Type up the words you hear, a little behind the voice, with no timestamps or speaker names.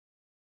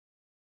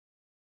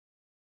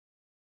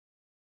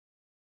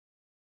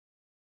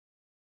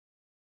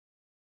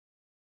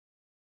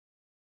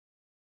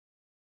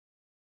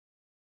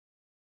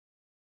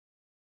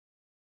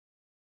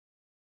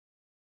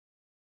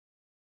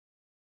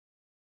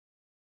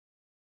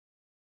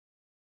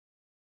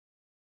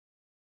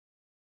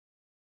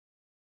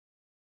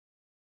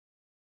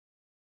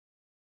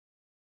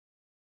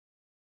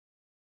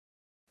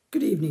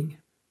Good evening.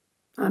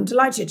 I'm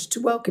delighted to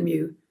welcome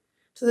you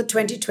to the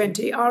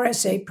 2020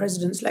 RSA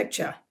President's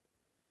Lecture,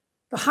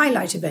 the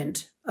highlight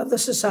event of the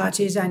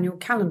Society's annual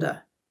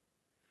calendar.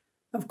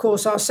 Of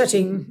course, our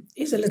setting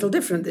is a little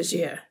different this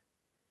year.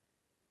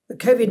 The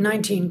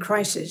COVID-19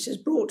 crisis has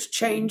brought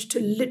change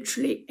to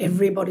literally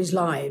everybody's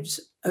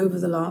lives over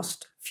the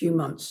last few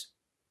months.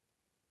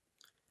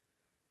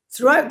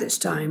 Throughout this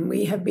time,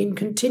 we have been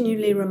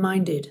continually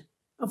reminded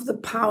of the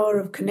power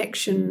of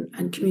connection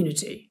and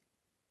community.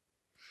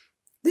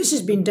 This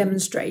has been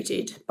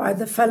demonstrated by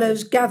the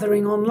Fellows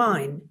gathering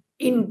online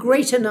in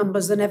greater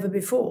numbers than ever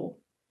before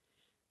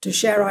to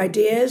share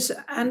ideas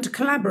and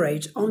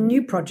collaborate on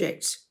new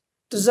projects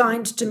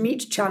designed to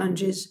meet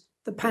challenges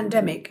the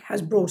pandemic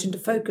has brought into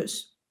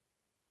focus.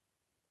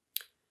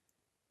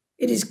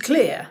 It is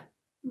clear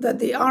that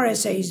the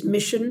RSA's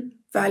mission,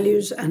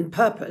 values, and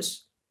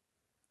purpose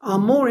are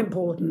more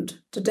important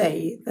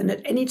today than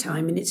at any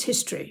time in its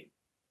history.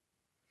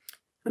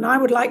 And I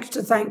would like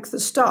to thank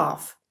the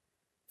staff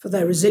for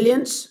their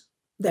resilience,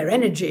 their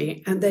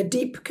energy, and their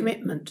deep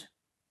commitment.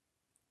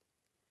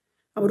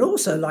 I would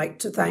also like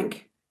to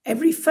thank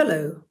every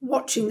fellow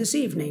watching this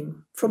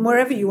evening from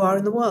wherever you are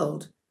in the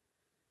world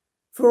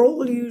for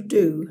all you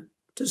do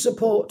to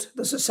support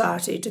the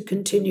Society to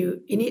continue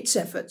in its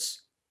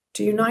efforts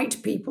to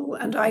unite people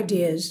and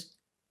ideas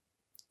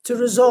to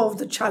resolve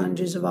the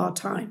challenges of our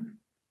time.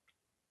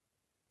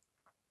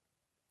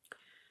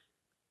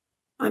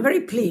 I'm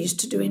very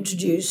pleased to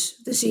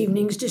introduce this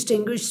evening's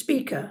distinguished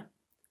speaker,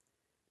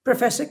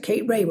 Professor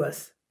Kate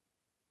Raworth.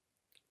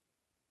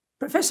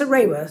 Professor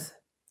Raworth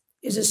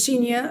is a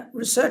senior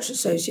research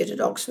associate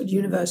at Oxford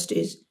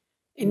University's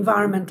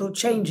Environmental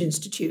Change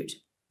Institute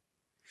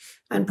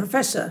and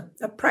professor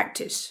of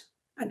practice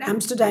at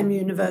Amsterdam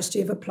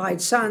University of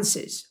Applied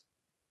Sciences.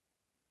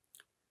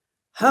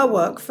 Her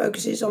work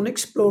focuses on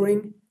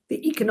exploring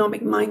the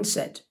economic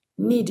mindset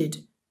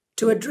needed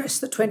to address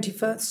the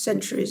 21st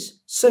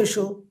century's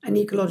social and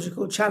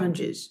ecological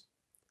challenges.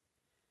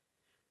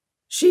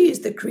 She is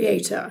the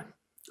creator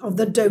of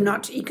the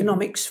Doughnut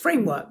Economics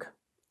Framework,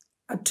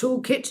 a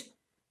toolkit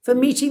for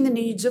meeting the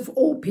needs of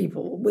all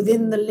people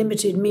within the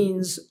limited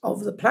means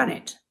of the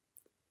planet.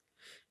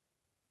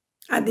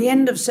 At the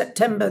end of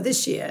September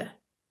this year,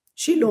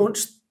 she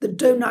launched the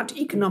Doughnut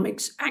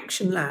Economics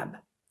Action Lab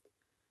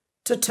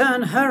to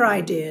turn her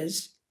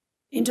ideas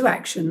into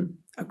action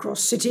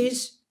across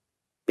cities,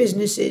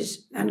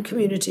 businesses, and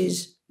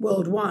communities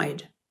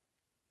worldwide.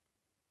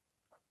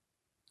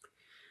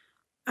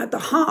 At the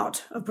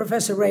heart of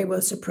Professor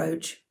Raworth's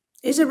approach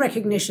is a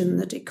recognition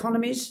that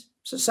economies,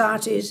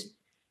 societies,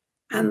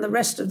 and the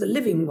rest of the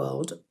living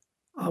world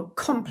are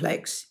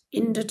complex,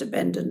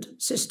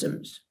 interdependent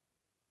systems.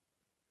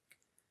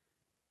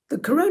 The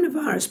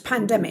coronavirus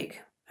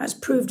pandemic has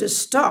proved a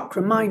stark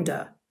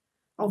reminder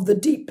of the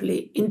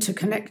deeply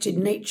interconnected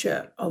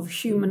nature of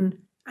human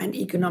and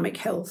economic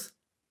health,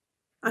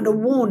 and a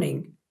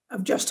warning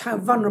of just how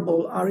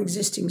vulnerable our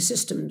existing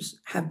systems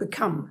have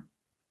become.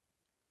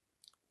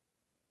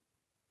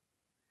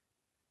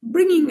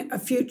 Bringing a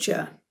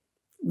future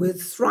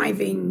with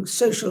thriving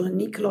social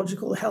and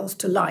ecological health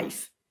to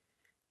life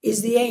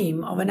is the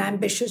aim of an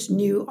ambitious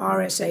new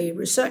RSA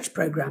research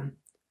program,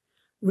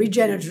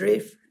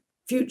 Regenerative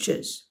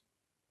Futures.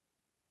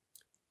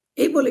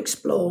 It will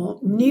explore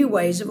new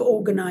ways of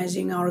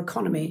organising our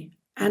economy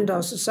and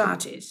our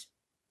societies.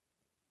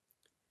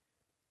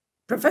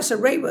 Professor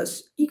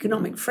Raworth's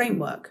economic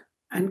framework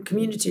and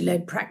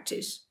community-led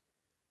practice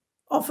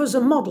offers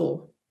a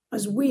model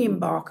as we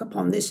embark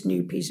upon this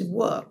new piece of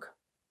work.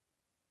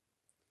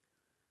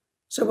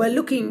 So we're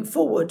looking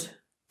forward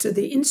to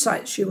the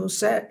insights she will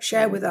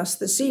share with us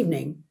this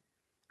evening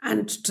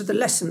and to the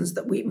lessons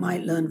that we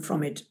might learn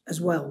from it as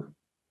well.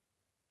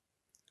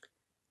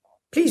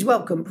 Please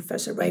welcome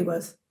Professor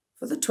Raworth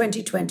for the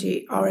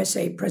 2020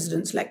 RSA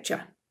President's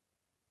Lecture.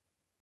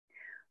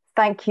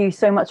 Thank you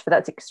so much for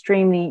that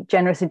extremely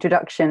generous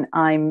introduction.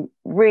 I'm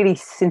really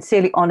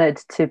sincerely honoured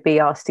to be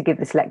asked to give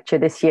this lecture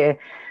this year,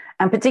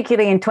 and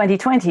particularly in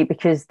 2020,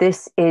 because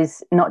this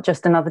is not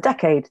just another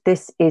decade,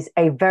 this is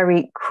a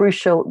very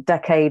crucial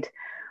decade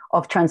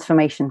of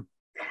transformation.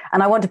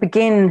 And I want to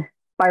begin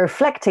by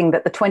reflecting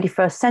that the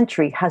 21st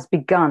century has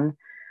begun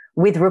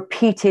with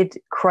repeated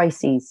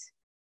crises.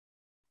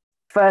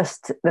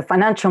 First, the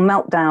financial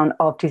meltdown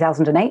of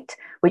 2008,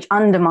 which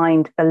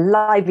undermined the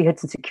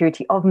livelihoods and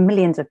security of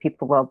millions of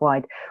people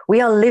worldwide.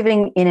 We are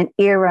living in an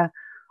era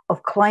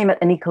of climate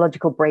and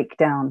ecological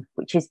breakdown,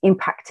 which is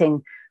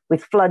impacting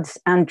with floods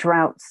and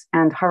droughts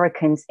and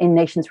hurricanes in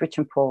nations rich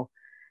and poor.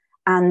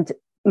 And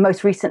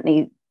most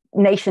recently,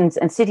 nations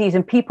and cities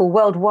and people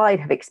worldwide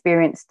have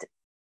experienced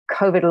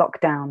COVID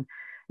lockdown.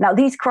 Now,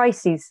 these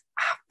crises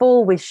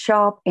fall with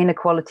sharp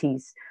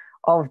inequalities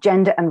of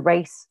gender and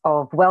race,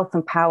 of wealth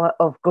and power,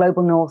 of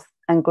global north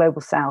and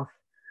global south.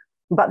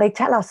 But they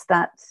tell us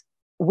that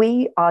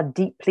we are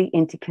deeply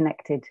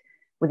interconnected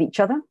with each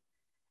other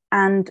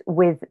and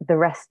with the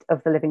rest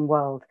of the living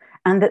world,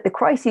 and that the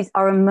crises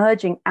are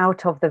emerging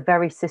out of the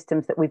very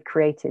systems that we've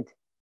created.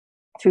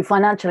 Through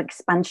financial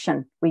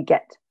expansion, we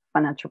get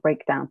financial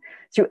breakdown.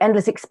 Through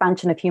endless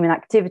expansion of human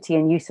activity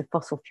and use of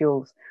fossil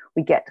fuels,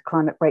 we get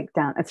climate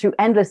breakdown. And through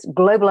endless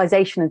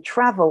globalization and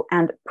travel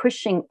and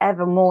pushing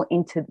ever more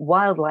into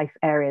wildlife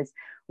areas,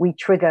 we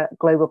trigger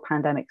global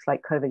pandemics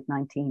like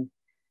COVID-19.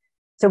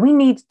 So we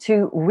need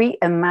to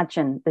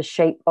reimagine the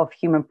shape of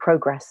human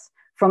progress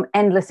from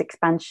endless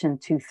expansion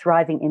to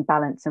thriving in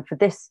balance. And for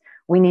this,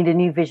 we need a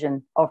new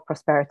vision of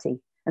prosperity.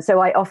 And so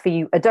I offer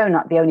you a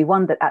donut, the only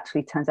one that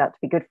actually turns out to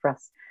be good for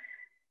us.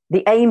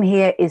 The aim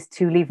here is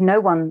to leave no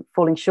one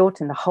falling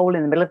short in the hole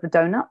in the middle of the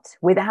donut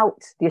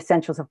without the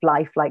essentials of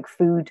life like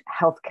food,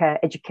 healthcare,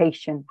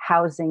 education,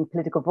 housing,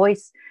 political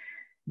voice.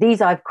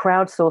 These I've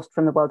crowdsourced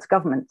from the world's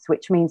governments,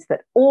 which means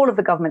that all of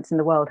the governments in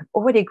the world have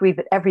already agreed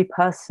that every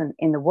person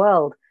in the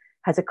world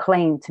has a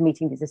claim to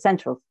meeting these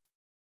essentials.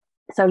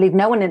 So leave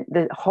no one in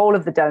the hole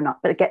of the donut,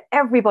 but get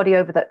everybody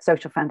over that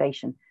social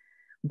foundation.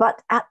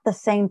 But at the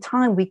same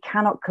time, we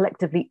cannot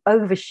collectively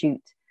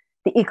overshoot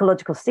the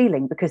ecological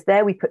ceiling, because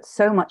there we put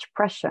so much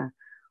pressure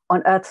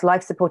on Earth's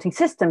life-supporting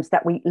systems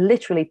that we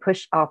literally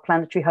push our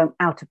planetary home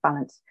out of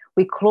balance.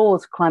 We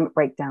cause climate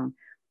breakdown.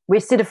 We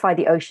acidify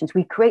the oceans.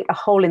 We create a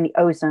hole in the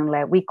ozone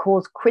layer. We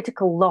cause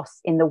critical loss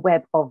in the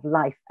web of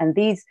life. And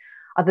these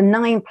are the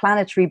 9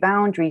 planetary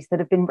boundaries that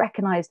have been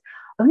recognized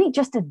only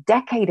just a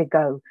decade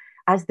ago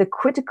as the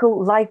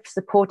critical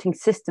life-supporting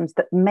systems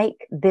that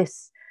make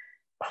this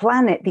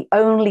planet the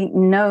only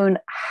known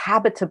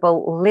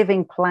habitable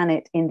living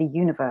planet in the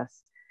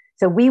universe.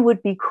 So we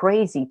would be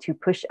crazy to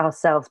push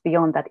ourselves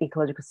beyond that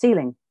ecological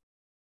ceiling.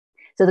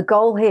 So the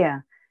goal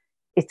here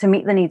is to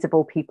meet the needs of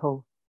all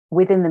people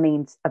within the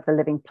means of the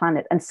living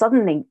planet. And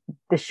suddenly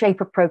the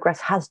shape of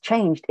progress has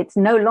changed. It's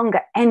no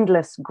longer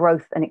endless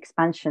growth and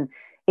expansion.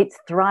 It's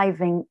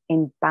thriving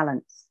in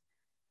balance.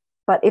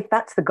 But if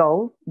that's the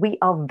goal, we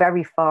are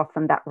very far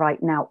from that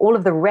right now. All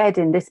of the red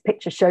in this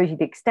picture shows you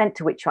the extent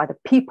to which either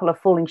people are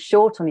falling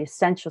short on the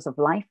essentials of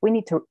life. We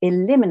need to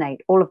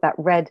eliminate all of that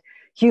red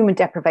human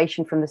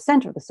deprivation from the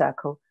center of the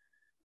circle.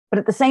 But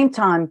at the same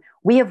time,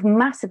 we have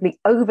massively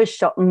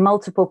overshot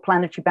multiple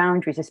planetary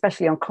boundaries,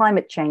 especially on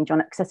climate change, on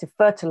excessive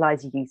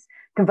fertilizer use,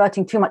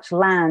 converting too much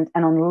land,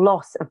 and on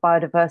loss of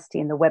biodiversity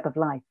in the web of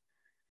life.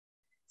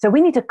 So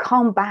we need to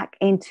come back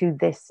into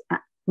this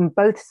from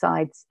both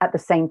sides at the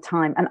same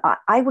time. And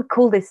I would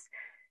call this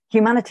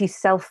humanity's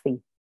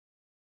selfie.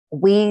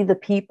 We, the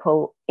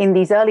people, in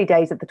these early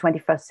days of the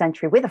 21st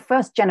century, we're the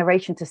first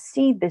generation to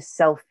see this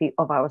selfie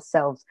of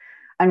ourselves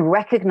and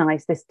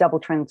recognize this double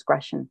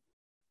transgression.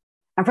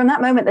 And from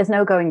that moment, there's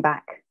no going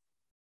back.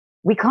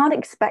 We can't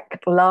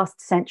expect last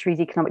century's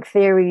economic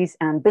theories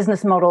and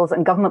business models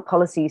and government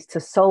policies to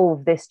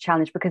solve this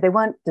challenge, because they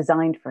weren't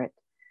designed for it.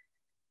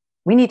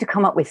 We need to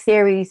come up with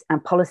theories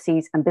and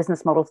policies and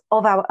business models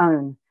of our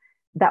own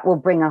that will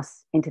bring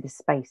us into this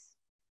space.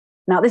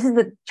 Now, this is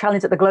the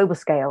challenge at the global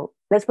scale.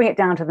 Let's bring it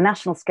down to the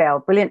national scale.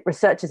 Brilliant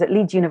researchers at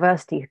Leeds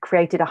University have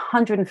created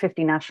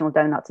 150 national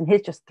donuts, and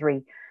here's just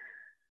 3.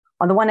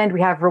 On the one end,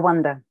 we have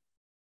Rwanda,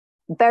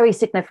 very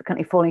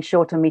significantly falling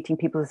short on meeting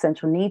people's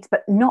essential needs,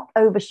 but not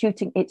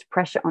overshooting its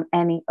pressure on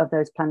any of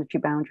those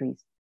planetary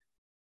boundaries.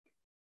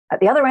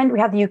 At the other end, we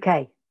have the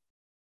UK,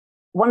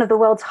 one of the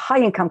world's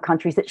high-income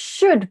countries that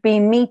should be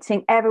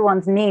meeting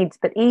everyone's needs,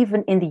 but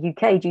even in the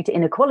UK, due to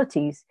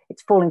inequalities,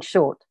 it's falling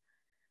short,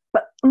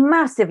 but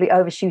massively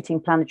overshooting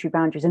planetary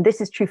boundaries. And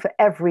this is true for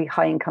every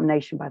high-income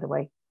nation, by the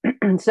way.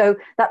 So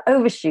that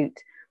overshoot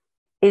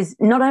is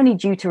not only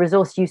due to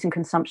resource use and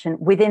consumption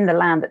within the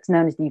land that's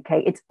known as the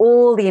UK, it's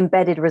all the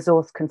embedded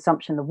resource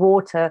consumption, the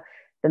water,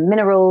 the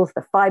minerals,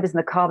 the fibers, and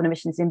the carbon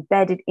emissions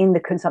embedded in the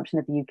consumption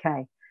of the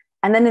UK.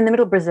 And then in the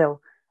middle, Brazil,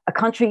 a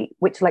country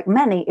which, like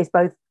many, is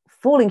both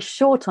falling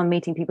short on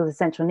meeting people's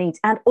essential needs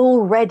and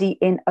already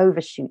in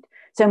overshoot.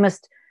 So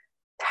must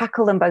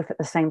tackle them both at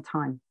the same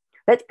time.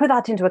 Let's put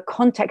that into a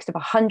context of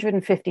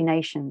 150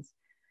 nations.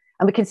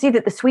 And we can see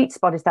that the sweet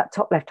spot is that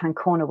top left-hand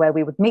corner where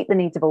we would meet the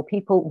needs of all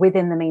people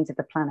within the means of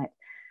the planet.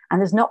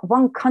 And there's not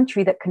one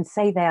country that can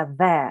say they are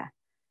there.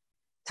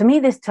 To me,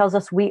 this tells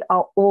us we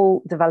are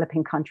all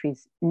developing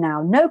countries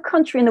now. No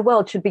country in the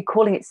world should be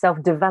calling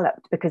itself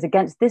developed, because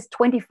against this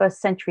 21st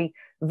century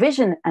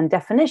vision and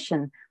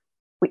definition,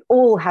 we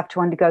all have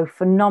to undergo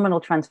phenomenal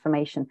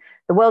transformation.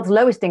 The world's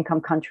lowest income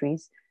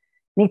countries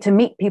need to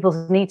meet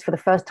people's needs for the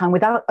first time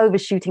without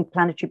overshooting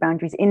planetary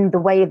boundaries in the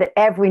way that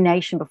every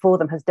nation before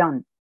them has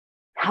done.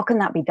 How can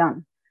that be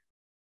done?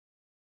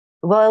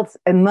 The world's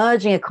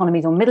emerging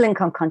economies or middle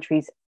income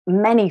countries,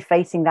 many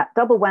facing that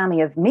double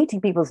whammy of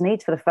meeting people's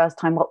needs for the first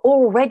time while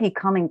already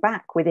coming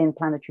back within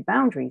planetary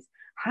boundaries.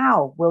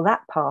 How will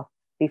that path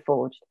be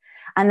forged?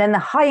 And then the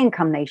high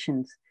income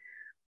nations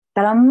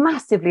that are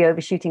massively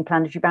overshooting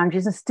planetary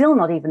boundaries and still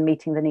not even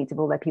meeting the needs of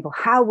all their people.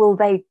 How will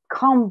they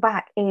come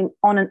back in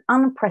on an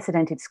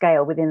unprecedented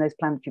scale within those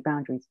planetary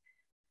boundaries?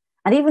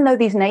 And even though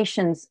these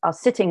nations are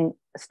sitting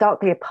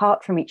starkly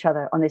apart from each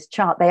other on this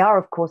chart, they are,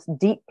 of course,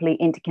 deeply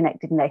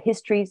interconnected in their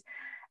histories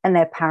and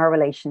their power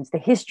relations. The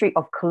history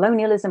of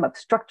colonialism, of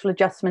structural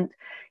adjustment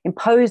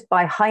imposed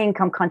by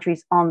high-income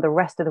countries on the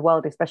rest of the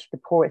world, especially the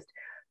poorest,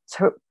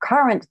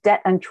 current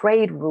debt and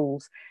trade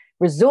rules,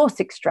 resource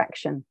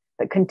extraction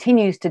that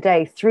continues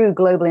today through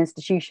global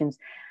institutions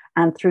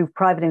and through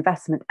private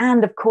investment,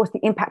 and of course the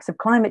impacts of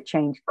climate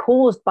change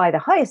caused by the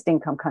highest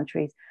income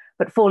countries,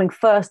 but falling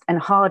first and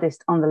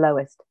hardest on the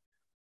lowest.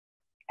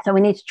 So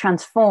we need to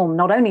transform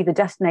not only the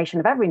destination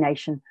of every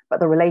nation, but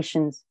the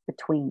relations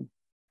between.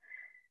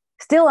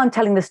 Still, I'm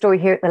telling the story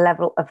here at the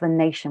level of the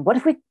nation. What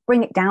if we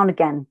bring it down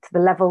again to the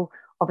level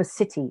of a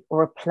city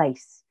or a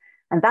place?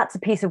 And that's a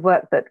piece of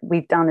work that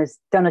we've done as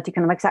Doughnut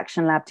Economics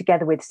Action Lab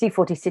together with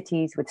C40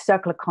 Cities, with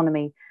Circular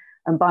Economy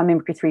and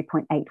Biomimicry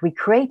 3.8. We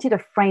created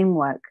a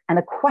framework and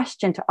a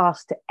question to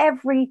ask to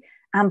every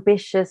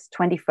ambitious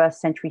 21st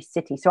century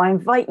city. So I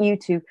invite you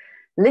to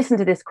listen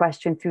to this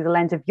question through the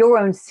lens of your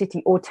own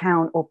city or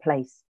town or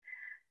place.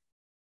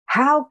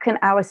 How can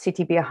our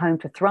city be a home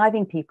to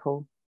thriving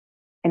people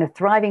in a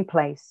thriving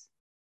place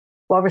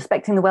while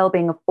respecting the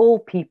well-being of all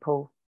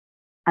people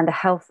and the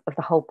health of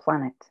the whole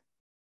planet?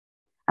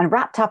 And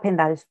wrapped up in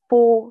that is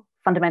 4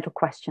 fundamental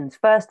questions.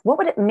 First, what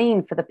would it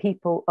mean for the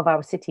people of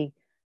our city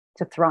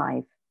to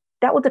thrive?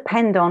 That will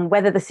depend on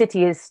whether the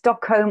city is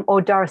Stockholm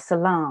or Dar es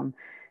Salaam.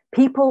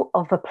 People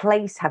of a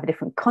place have a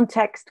different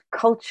context,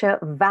 culture,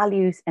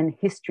 values, and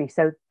history.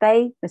 So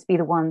they must be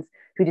the ones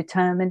who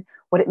determine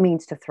what it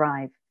means to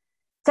thrive.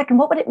 Second,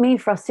 what would it mean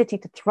for our city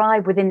to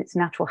thrive within its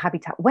natural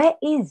habitat? Where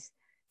is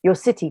your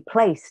city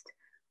placed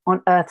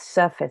on Earth's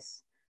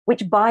surface?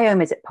 Which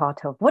biome is it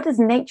part of? What is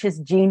nature's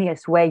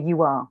genius where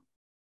you are?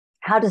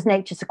 How does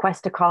nature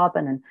sequester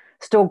carbon and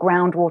store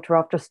groundwater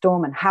after a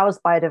storm and house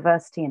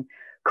biodiversity and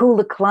cool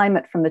the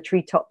climate from the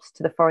treetops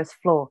to the forest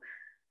floor?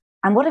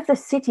 And what if the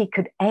city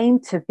could aim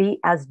to be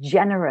as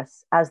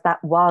generous as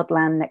that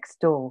wildland next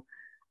door,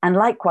 and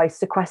likewise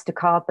sequester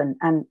carbon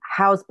and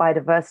house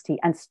biodiversity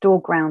and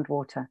store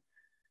groundwater?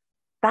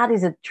 That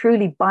is a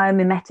truly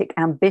biomimetic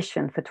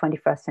ambition for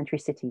 21st century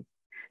cities.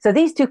 So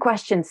these 2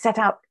 questions set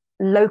out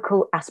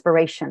local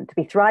aspiration to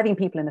be thriving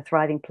people in a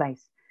thriving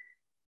place.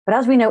 But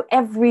as we know,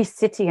 every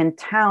city and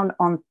town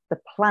on the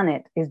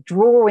planet is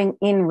drawing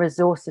in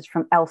resources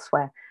from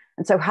elsewhere,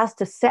 and so has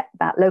to set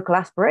that local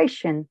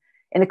aspiration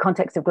in the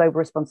context of global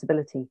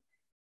responsibility.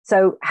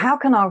 So how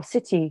can our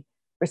city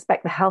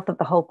respect the health of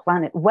the whole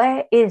planet?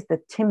 Where is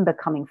the timber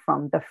coming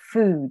from, the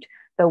food,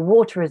 the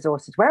water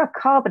resources? Where are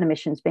carbon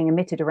emissions being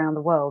emitted around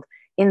the world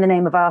in the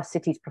name of our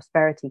city's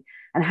prosperity?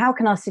 And how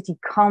can our city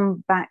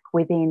come back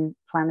within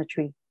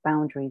planetary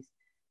boundaries?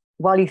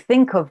 While you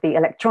think of the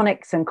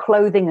electronics and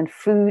clothing and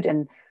food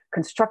and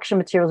construction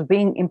materials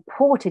being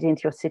imported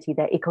into your city,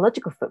 their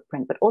ecological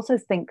footprint, but also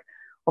think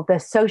of their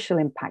social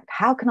impact.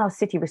 How can our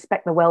city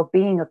respect the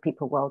well-being of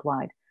people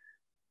worldwide?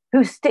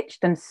 Who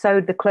stitched and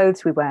sewed the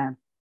clothes we wear?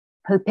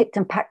 Who picked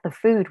and packed the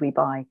food we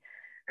buy?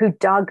 Who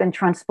dug and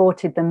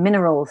transported the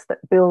minerals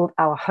that build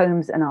our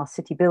homes and our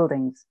city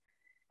buildings?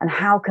 And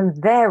how can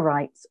their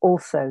rights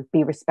also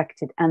be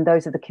respected, and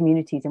those of the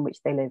communities in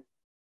which they live?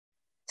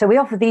 So we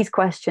offer these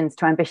questions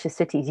to ambitious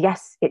cities.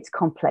 Yes, it's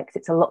complex,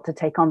 it's a lot to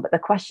take on, but the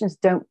questions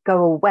don't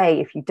go away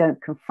if you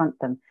don't confront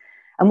them.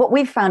 And what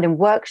we've found in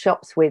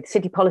workshops with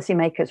city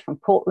policymakers from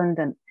Portland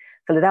and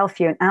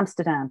Philadelphia and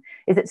Amsterdam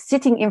is that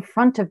sitting in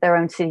front of their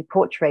own city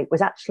portrait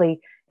was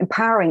actually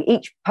empowering.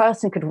 Each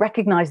person could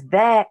recognize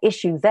their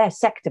issue, their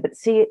sector, but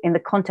see it in the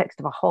context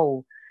of a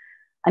whole,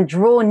 and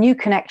draw new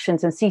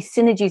connections and see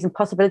synergies and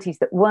possibilities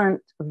that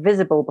weren't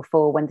visible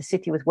before when the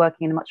city was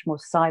working in a much more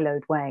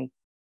siloed way.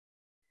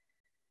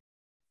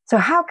 So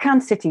how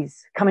can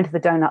cities come into the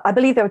donut? I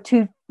believe there are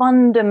 2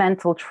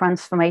 fundamental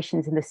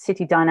transformations in the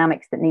city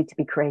dynamics that need to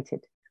be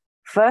created.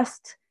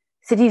 First,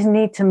 cities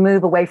need to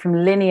move away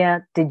from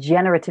linear,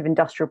 degenerative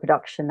industrial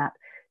production, that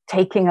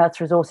taking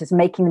Earth's resources,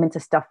 making them into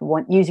stuff we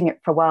want, using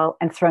it for a while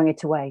and throwing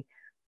it away,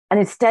 and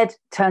instead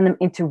turn them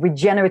into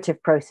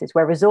regenerative process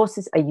where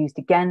resources are used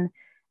again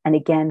and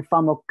again,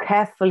 far more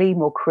carefully,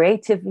 more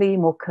creatively,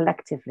 more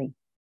collectively.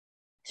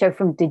 So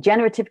from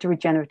degenerative to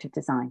regenerative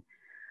design,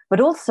 but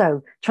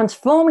also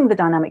transforming the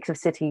dynamics of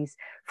cities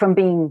from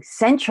being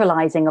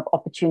centralizing of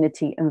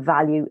opportunity and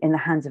value in the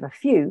hands of a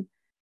few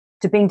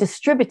to being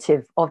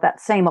distributive of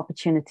that same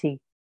opportunity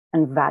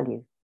and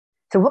value.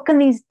 So what can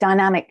these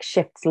dynamic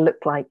shifts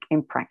look like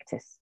in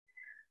practice?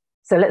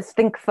 So let's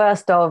think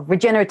first of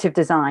regenerative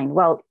design.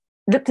 Well,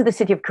 look to the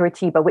city of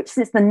Curitiba, which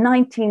since the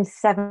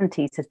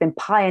 1970s has been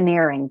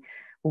pioneering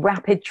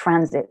rapid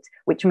transit,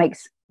 which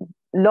makes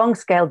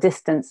long-scale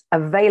distance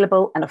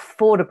available and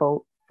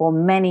affordable for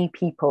many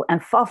people,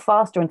 and far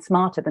faster and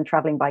smarter than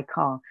traveling by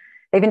car.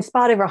 They've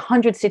inspired over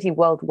 100 cities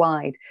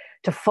worldwide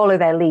to follow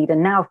their lead.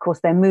 And now, of course,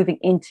 they're moving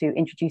into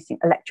introducing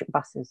electric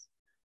buses.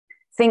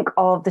 Think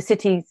of the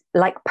cities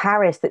like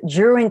Paris that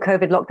during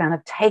COVID lockdown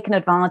have taken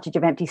advantage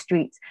of empty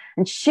streets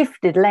and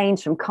shifted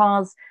lanes from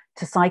cars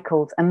to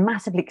cycles and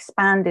massively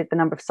expanded the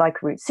number of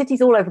cycle routes.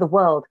 Cities all over the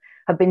world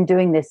have been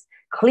doing this,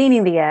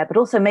 cleaning the air, but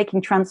also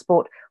making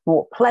transport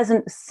more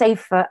pleasant,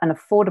 safer, and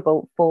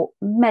affordable for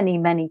many,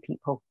 many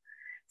people.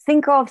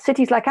 Think of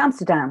cities like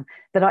Amsterdam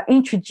that are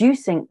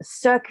introducing a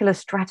circular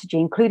strategy,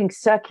 including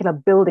circular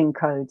building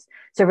codes.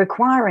 So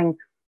requiring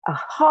a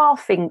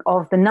halving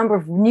of the number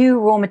of new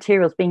raw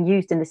materials being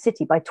used in the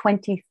city by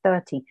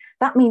 2030.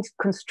 That means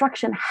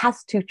construction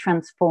has to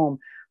transform.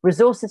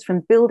 Resources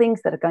from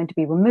buildings that are going to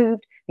be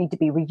removed need to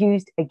be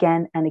reused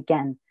again and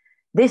again.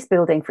 This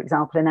building, for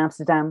example, in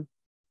Amsterdam,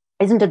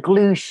 isn't a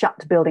glue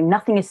shut building.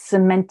 Nothing is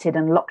cemented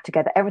and locked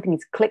together. Everything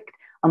is clicked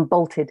and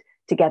bolted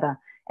together.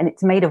 And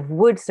it's made of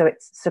wood, so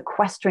it's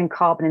sequestering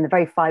carbon in the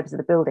very fibers of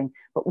the building.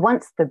 But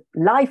once the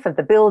life of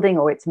the building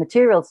or its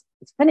materials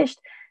is finished,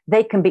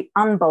 they can be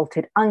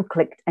unbolted,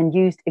 unclicked, and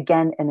used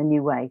again in a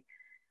new way.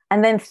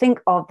 And then think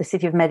of the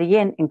city of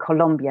Medellin in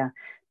Colombia.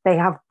 They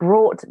have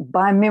brought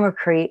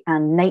biomimicry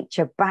and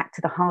nature back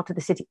to the heart of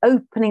the city,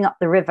 opening up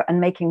the river and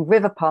making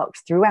river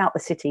parks throughout the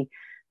city,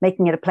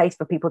 making it a place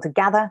for people to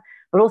gather,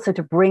 but also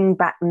to bring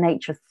back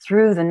nature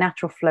through the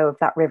natural flow of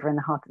that river in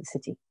the heart of the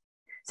city.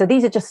 So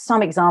these are just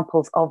some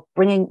examples of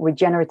bringing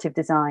regenerative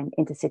design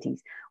into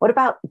cities. What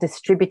about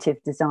distributive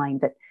design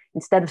that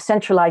instead of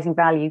centralizing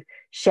value,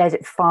 shares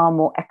it far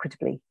more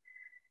equitably?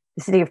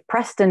 The city of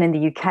Preston in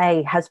the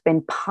UK has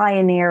been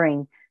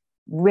pioneering,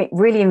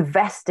 really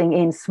investing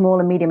in small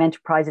and medium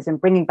enterprises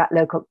and bringing back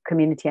local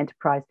community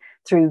enterprise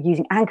through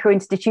using anchor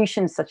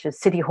institutions such as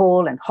City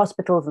Hall and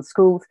hospitals and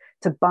schools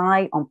to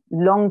buy on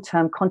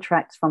long-term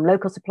contracts from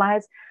local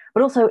suppliers,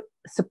 but also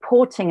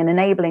supporting and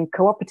enabling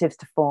cooperatives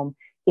to form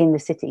in the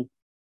city.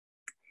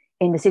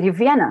 In the city of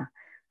Vienna,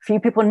 few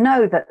people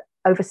know that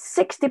over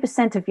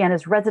 60% of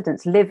Vienna's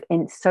residents live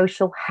in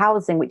social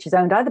housing, which is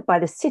owned either by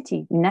the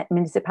city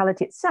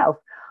municipality itself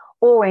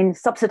or in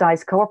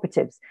subsidized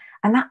cooperatives.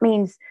 And that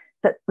means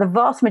that the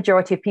vast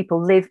majority of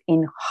people live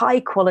in high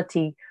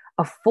quality,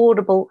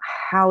 affordable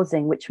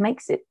housing, which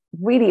makes it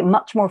really a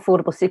much more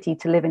affordable city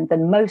to live in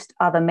than most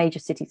other major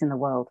cities in the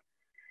world.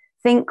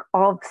 Think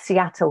of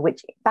Seattle,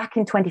 which back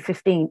in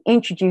 2015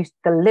 introduced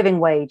the living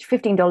wage,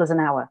 $15 an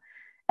hour,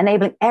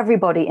 enabling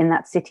everybody in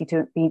that city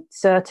to be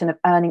certain of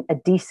earning a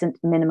decent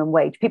minimum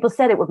wage. People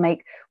said it would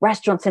make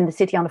restaurants in the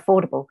city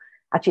unaffordable.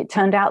 Actually, it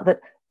turned out that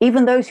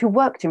even those who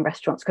worked in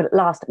restaurants could at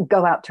last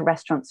go out to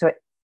restaurants. So it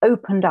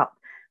opened up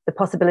the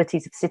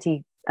possibilities of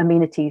city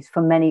amenities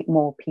for many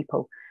more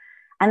people.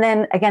 And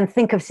then again,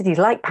 think of cities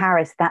like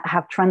Paris that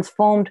have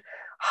transformed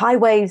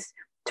highways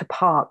to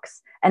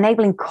parks,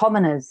 enabling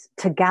commoners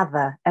to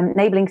gather,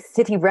 enabling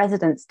city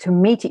residents to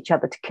meet each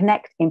other, to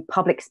connect in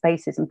public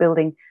spaces and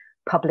building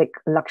public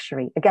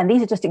luxury. Again,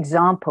 these are just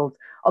examples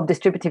of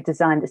distributive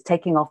design that's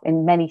taking off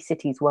in many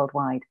cities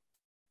worldwide.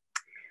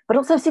 But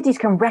also cities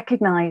can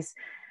recognize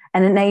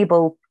and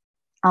enable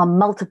our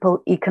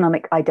multiple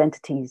economic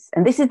identities.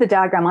 And this is the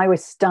diagram I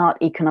always start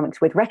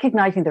economics with,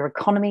 recognizing their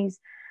economies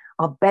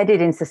are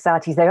bedded in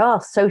societies. They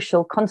are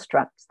social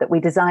constructs that we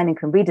design and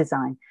can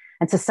redesign.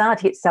 And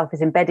society itself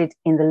is embedded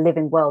in the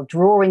living world,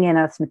 drawing in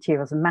Earth's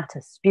materials and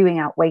matter, spewing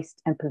out waste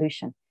and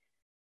pollution.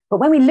 But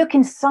when we look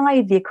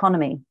inside the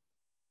economy,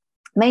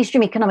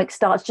 mainstream economics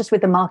starts just with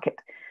the market.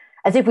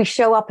 As if we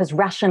show up as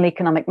rational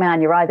economic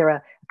man, you're either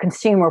a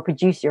consumer or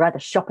producer, you're either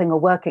shopping or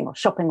working or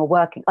shopping or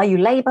working. Are you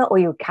labor or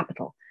you're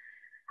capital?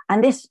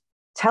 And this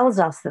tells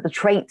us that the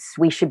traits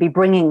we should be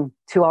bringing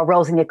to our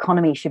roles in the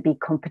economy should be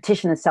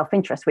competition and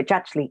self-interest, which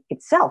actually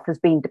itself has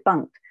been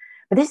debunked.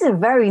 But this is a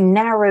very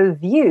narrow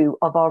view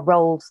of our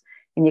roles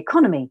in the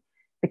economy,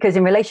 because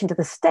in relation to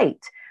the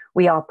state,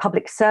 we are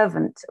public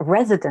servant,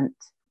 resident,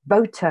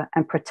 voter,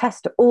 and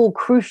protester, all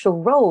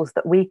crucial roles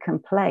that we can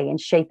play in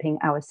shaping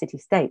our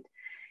city-state.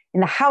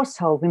 In the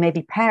household, we may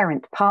be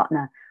parent,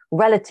 partner,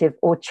 relative,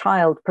 or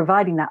child,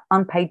 providing that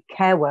unpaid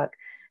care work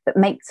that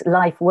makes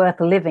life worth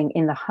living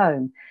in the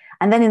home.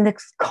 And then in the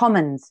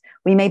commons,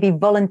 we may be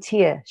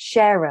volunteer,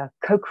 sharer,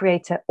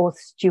 co-creator, or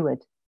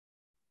steward.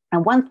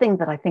 And one thing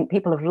that I think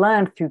people have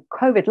learned through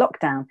COVID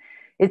lockdown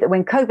is that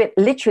when COVID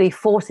literally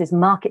forces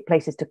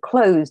marketplaces to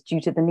close due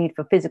to the need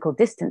for physical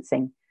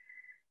distancing,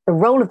 the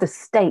role of the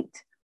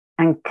state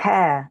and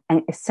care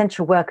and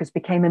essential workers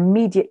became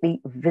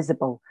immediately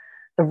visible.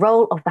 The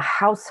role of the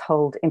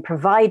household in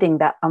providing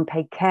that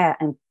unpaid care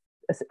and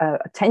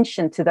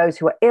attention to those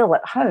who are ill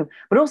at home,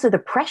 but also the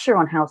pressure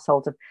on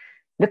households of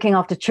looking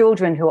after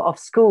children who are off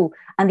school,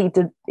 and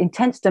the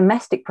intense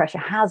domestic pressure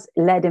has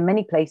led in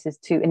many places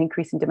to an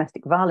increase in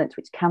domestic violence,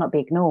 which cannot be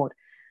ignored.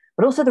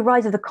 But also the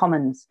rise of the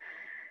commons,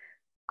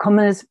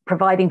 commoners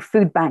providing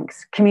food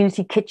banks,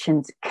 community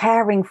kitchens,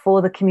 caring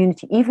for the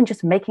community, even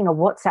just making a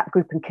WhatsApp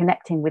group and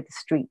connecting with the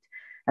street.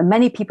 And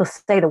many people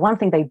say the one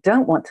thing they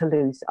don't want to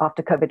lose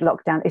after COVID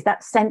lockdown is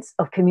that sense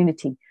of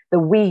community, the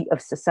we of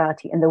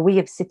society and the we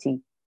of city.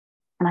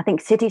 And I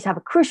think cities have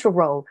a crucial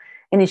role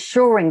in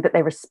ensuring that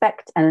they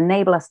respect and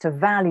enable us to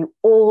value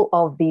all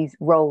of these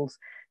roles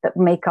that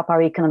make up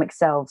our economic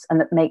selves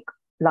and that make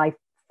life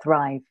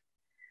thrive.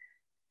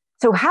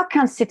 So how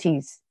can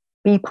cities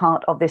be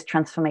part of this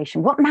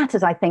transformation? What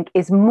matters, I think,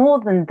 is more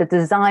than the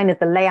design of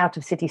the layout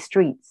of city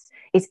streets.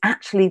 It's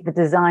actually the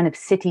design of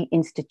city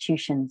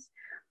institutions.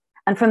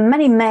 And from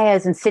many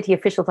mayors and city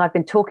officials I've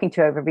been talking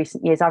to over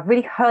recent years, I've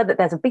really heard that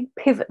there's a big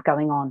pivot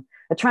going on,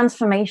 a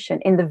transformation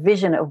in the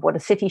vision of what a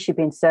city should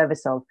be in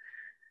service of.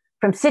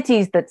 From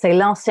cities that, say,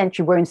 last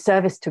century were in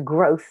service to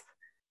growth,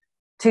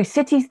 to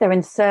cities that are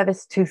in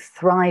service to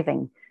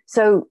thriving.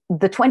 So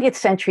the 20th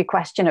century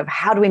question of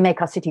how do we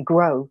make our city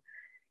grow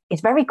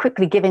is very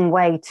quickly giving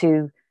way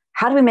to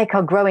how do we make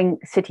our growing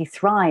city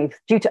thrive?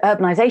 Due to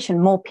urbanization,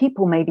 more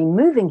people may be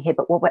moving here,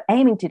 but what we're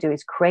aiming to do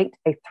is create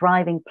a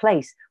thriving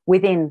place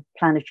within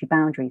planetary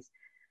boundaries.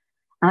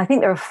 And I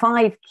think there are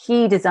 5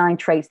 key design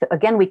traits that,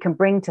 again, we can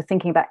bring to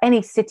thinking about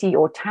any city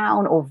or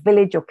town or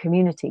village or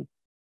community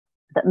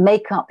that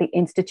make up the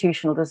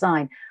institutional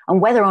design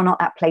and whether or not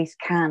that place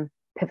can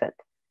pivot.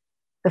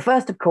 The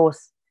first, of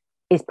course,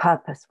 is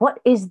purpose. What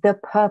is the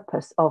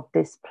purpose of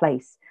this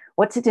place?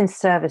 What's it in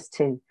service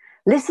to?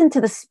 Listen to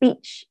the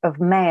speech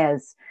of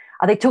mayors.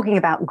 Are they talking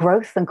about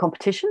growth and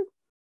competition?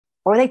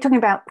 Or are they talking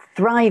about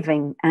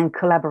thriving and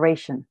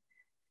collaboration?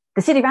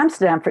 The city of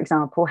Amsterdam, for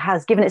example,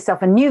 has given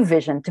itself a new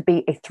vision to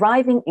be a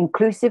thriving,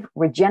 inclusive,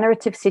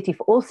 regenerative city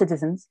for all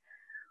citizens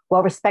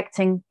while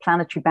respecting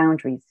planetary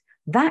boundaries.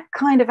 That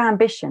kind of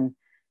ambition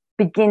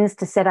begins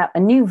to set out a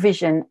new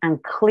vision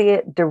and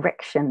clear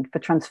direction for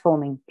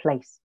transforming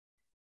place.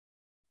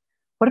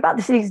 What about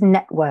the city's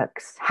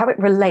networks, how it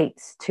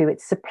relates to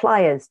its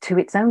suppliers, to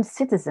its own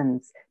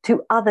citizens,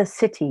 to other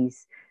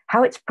cities,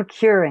 how it's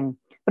procuring,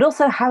 but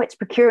also how it's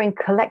procuring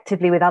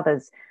collectively with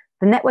others?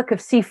 The network of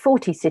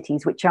C40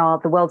 cities, which are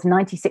the world's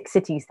 96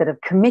 cities that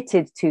have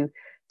committed to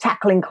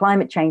tackling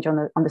climate change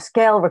on the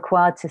scale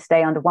required to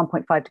stay under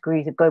 1.5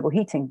 degrees of global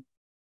heating.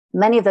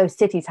 Many of those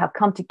cities have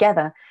come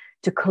together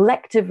to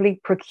collectively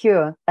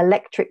procure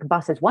electric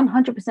buses,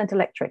 100%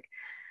 electric.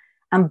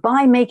 And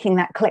by making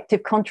that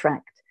collective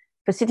contract,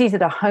 for cities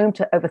that are home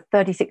to over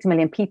 36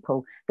 million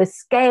people, the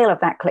scale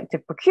of that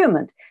collective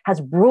procurement has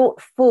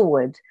brought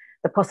forward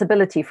the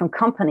possibility from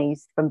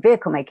companies, from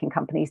vehicle making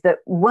companies that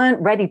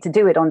weren't ready to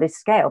do it on this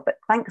scale, but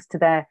thanks to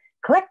their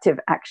collective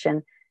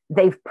action,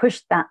 they've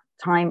pushed that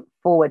time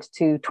forward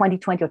to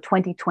 2020 or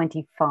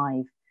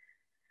 2025.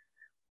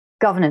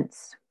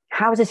 Governance.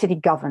 How is a city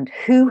governed?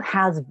 Who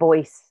has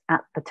voice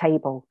at the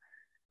table?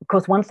 Of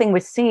course, one thing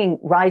we're seeing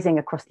rising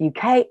across the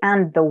UK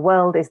and the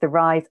world is the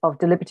rise of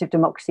deliberative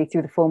democracy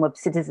through the form of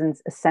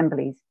citizens'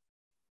 assemblies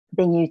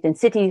being used in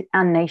cities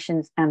and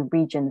nations and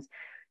regions,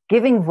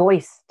 giving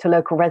voice to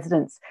local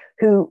residents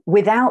who,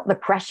 without the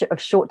pressure of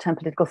short-term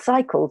political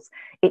cycles,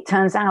 it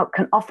turns out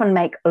can often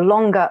make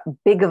longer,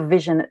 bigger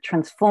vision,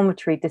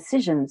 transformatory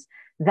decisions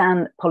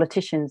than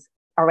politicians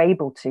are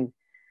able to.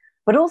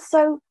 But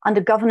also under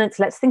governance,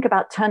 let's think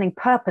about turning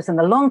purpose and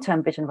the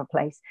long-term vision of a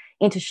place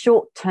into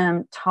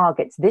short-term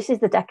targets. This is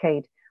the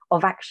decade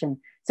of action.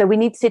 So we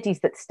need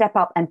cities that step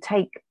up and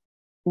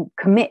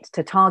commit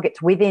to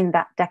targets within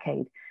that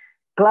decade.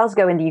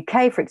 Glasgow in the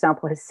UK, for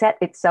example, has set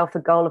itself a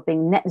goal of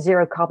being net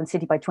zero carbon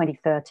city by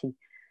 2030.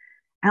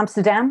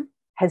 Amsterdam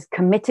has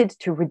committed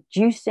to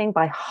reducing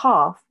by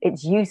half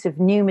its use of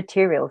new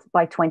materials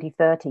by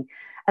 2030.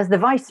 As the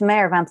Vice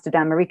Mayor of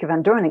Amsterdam, Marieke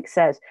van Doornik,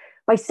 says,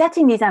 by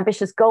setting these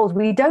ambitious goals,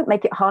 we don't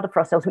make it harder for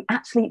ourselves. We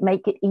actually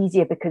make it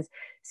easier because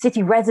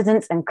city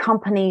residents and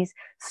companies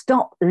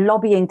stop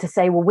lobbying to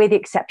say, well, we're the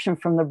exception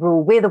from the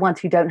rule. We're the ones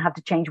who don't have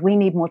to change. We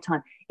need more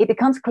time. It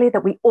becomes clear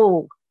that we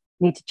all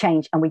need to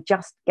change and we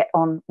just get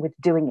on with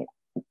doing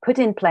it. Put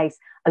in place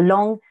a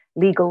long,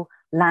 legal,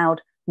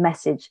 loud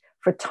message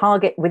for a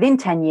target within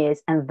 10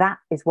 years, and that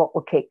is what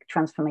will kick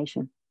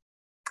transformation.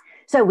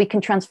 So we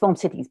can transform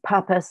cities'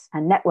 purpose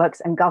and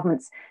networks and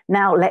governments.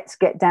 Now let's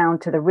get down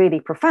to the really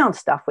profound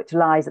stuff which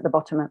lies at the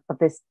bottom of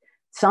this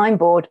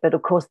signboard, but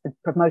of course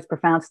the most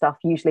profound stuff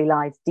usually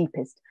lies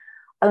deepest.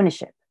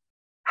 Ownership.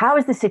 How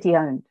is the city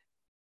owned?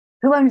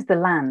 Who owns the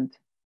land?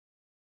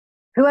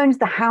 Who owns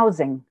the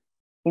housing?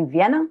 In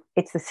Vienna,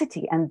 it's the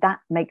city, and that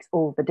makes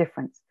all the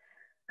difference.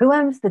 Who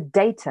owns the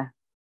data?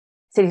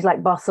 Cities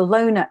like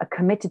Barcelona are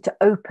committed to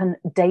open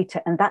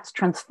data, and that's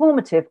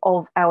transformative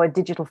of our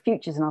digital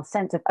futures and our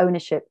sense of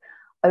ownership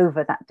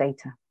over that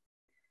data.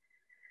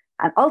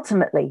 And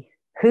ultimately,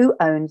 who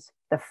owns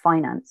the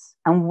finance?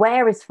 And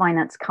where is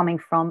finance coming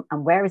from?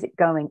 And where is it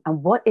going?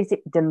 And what is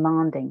it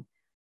demanding?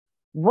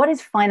 What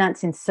is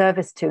finance in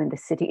service to in the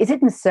city? Is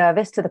it in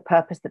service to the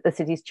purpose that the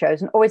city has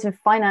chosen? Or is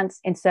finance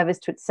in service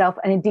to itself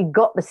and indeed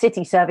got the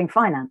city serving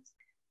finance?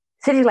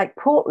 Cities like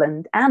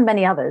Portland and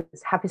many others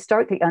have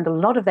historically earned a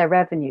lot of their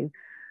revenue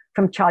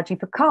from charging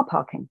for car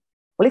parking.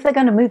 Well, if they're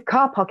going to move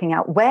car parking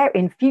out, where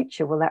in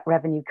future will that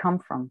revenue come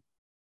from?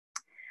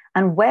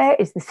 And where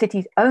is the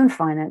city's own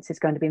finances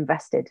going to be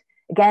invested?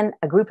 Again,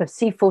 a group of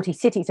C40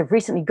 cities have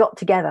recently got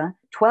together,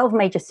 12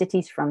 major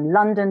cities from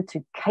London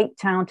to Cape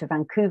Town to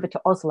Vancouver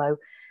to Oslo,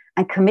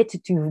 and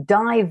committed to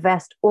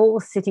divest all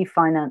city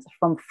finance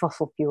from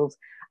fossil fuels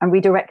and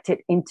redirect it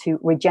into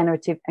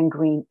regenerative and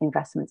green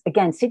investments.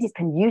 Again, cities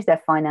can use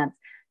their finance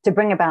to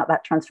bring about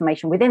that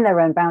transformation within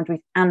their own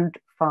boundaries and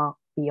far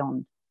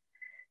beyond.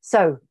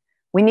 So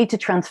we need to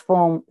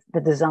transform the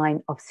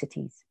design of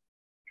cities.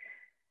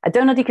 At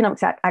Doughnut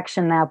Economics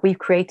Action Lab, we've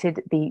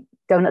created the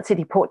Doughnut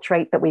City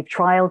Portrait that we've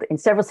trialed in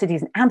several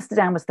cities, and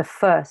Amsterdam was the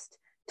first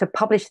to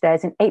publish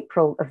theirs in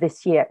April of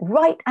this year,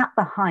 right at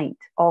the height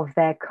of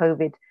their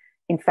COVID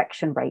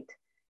infection rate.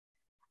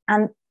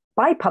 And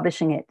by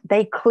publishing it,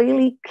 they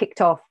clearly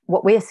kicked off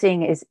what we're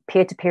seeing is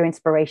peer-to-peer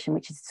inspiration,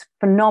 which is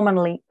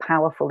phenomenally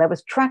powerful. There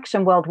was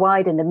traction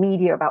worldwide in the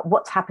media about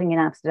what's happening in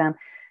Amsterdam.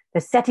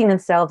 They're setting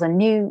themselves a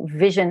new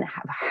vision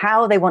of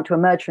how they want to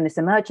emerge from this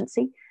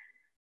emergency.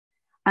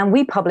 And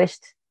we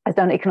published, as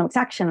Doughnut Economics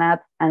Action Lab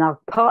and our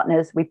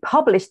partners, we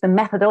published the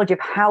methodology of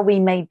how we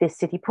made this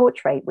city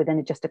portrait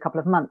within just a couple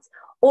of months.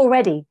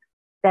 Already,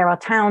 there are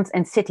towns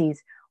and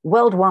cities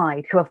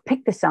worldwide who have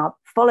picked this up,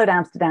 followed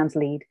Amsterdam's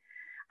lead,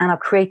 and are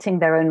creating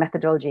their own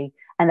methodology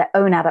and their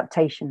own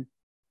adaptation,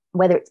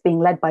 whether it's being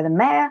led by the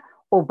mayor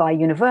or by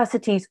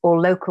universities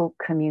or local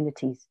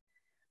communities.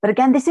 But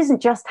again, this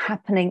isn't just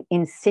happening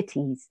in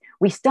cities.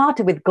 We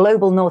started with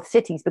global north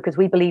cities because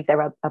we believe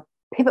they're a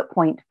pivot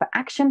point for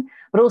action,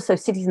 but also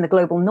cities in the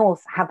global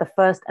north have the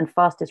first and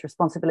fastest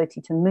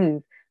responsibility to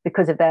move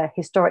because of their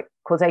historic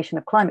causation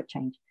of climate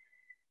change.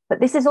 But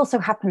this is also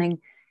happening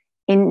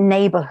in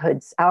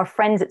neighborhoods. Our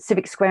friends at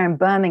Civic Square in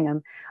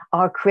Birmingham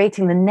are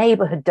creating the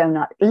neighborhood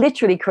donut,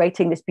 literally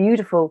creating this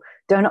beautiful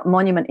donut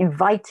monument,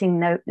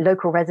 inviting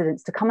local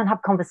residents to come and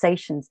have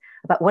conversations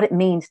about what it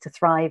means to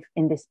thrive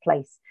in this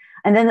place.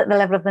 And then at the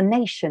level of the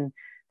nation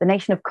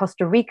of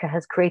Costa Rica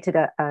has created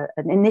an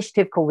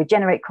initiative called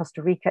Regenerate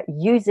Costa Rica,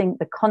 using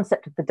the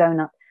concept of the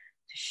donut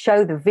to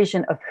show the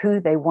vision of who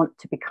they want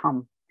to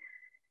become.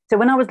 So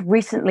when I was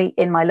recently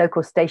in my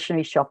local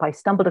stationery shop, I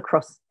stumbled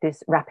across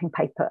this wrapping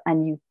paper,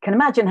 and you can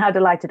imagine how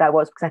delighted I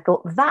was, because I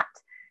thought that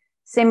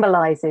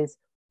symbolizes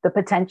the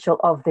potential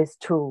of this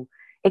tool.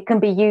 It can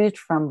be used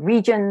from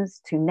regions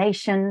to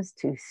nations,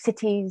 to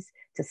cities,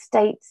 to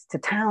states, to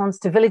towns,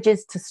 to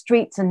villages, to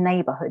streets and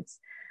neighborhoods.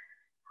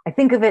 I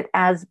think of it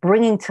as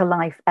bringing to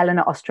life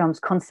Elinor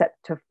Ostrom's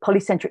concept of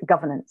polycentric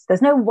governance.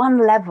 There's no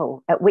one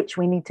level at which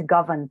we need to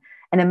govern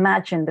and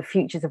imagine the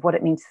futures of what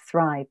it means to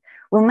thrive.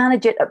 We'll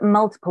manage it at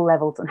multiple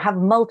levels and have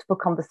multiple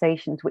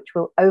conversations which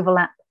will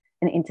overlap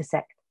and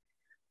intersect.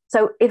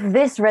 So if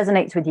this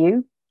resonates with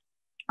you,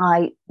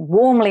 I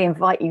warmly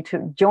invite you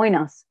to join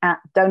us at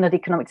Doughnut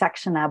Economics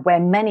Action Lab, where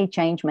many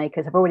change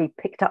makers have already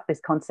picked up this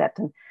concept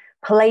and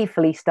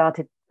playfully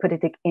started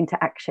putting it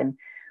into action.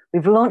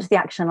 We've launched the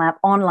Action Lab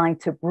online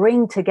to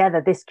bring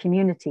together this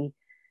community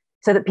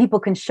so that people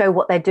can show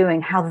what they're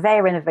doing, how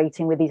they're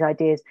innovating with these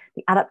ideas,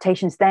 the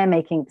adaptations they're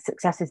making, the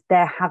successes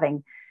they're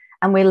having.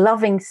 And we're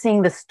loving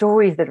seeing the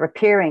stories that are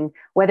appearing,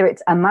 whether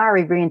it's a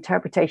Maori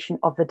reinterpretation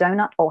of the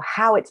donut or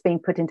how it's being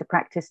put into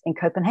practice in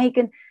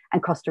Copenhagen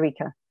and Costa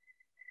Rica.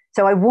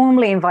 So I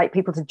warmly invite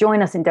people to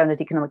join us in Doughnut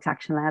Economics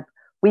Action Lab.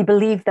 We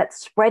believe that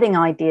spreading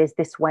ideas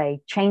this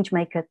way, change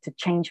maker to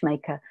change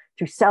maker,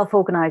 through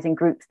self-organizing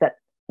groups that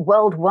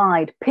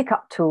worldwide pick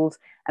up tools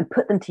and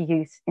put them to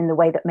use in the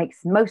way that makes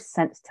most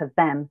sense to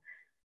them.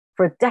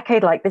 For a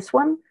decade like this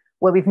one,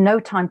 where we've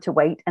no time to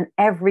wait and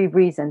every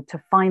reason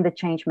to find the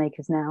change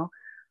makers now,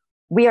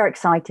 we are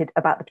excited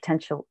about the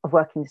potential of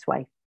working this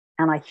way.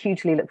 And I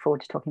hugely look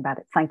forward to talking about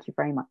it. Thank you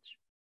very much.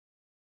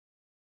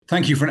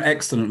 Thank you for an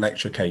excellent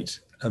lecture, Kate.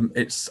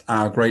 It's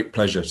our great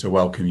pleasure to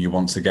welcome you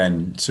once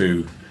again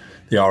to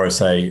the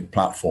RSA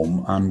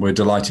platform, and we're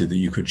delighted that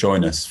you could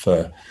join us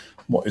for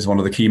what is one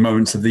of the key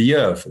moments of the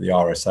year for the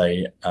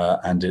RSA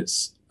and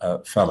its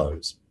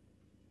fellows.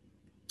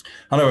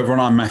 Hello,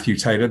 everyone. I'm Matthew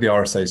Taylor, the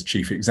RSA's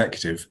Chief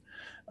Executive,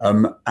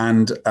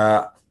 and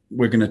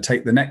we're going to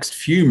take the next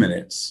few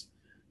minutes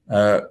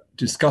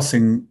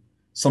discussing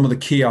some of the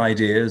key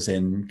ideas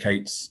in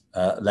Kate's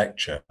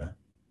lecture,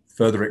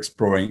 further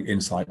exploring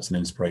insights and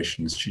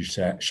inspirations she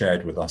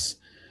shared with us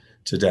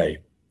today.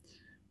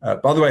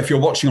 By the way, if you're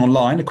watching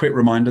online, a quick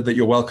reminder that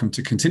you're welcome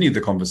to continue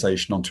the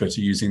conversation on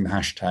Twitter using the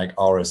hashtag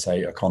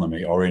RSA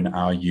Economy or in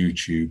our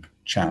YouTube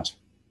chat.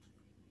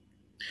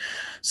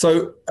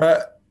 So,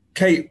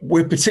 Kate,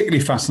 we're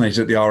particularly fascinated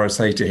at the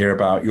RSA to hear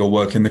about your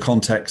work in the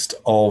context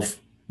of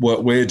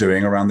work we're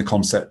doing around the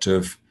concept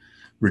of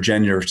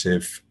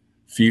regenerative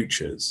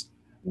futures,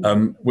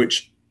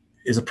 which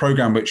is a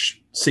program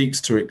which seeks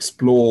to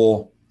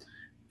explore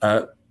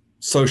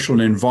social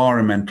and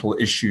environmental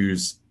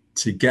issues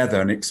together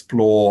and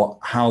explore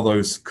how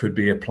those could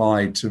be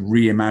applied to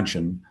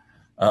reimagine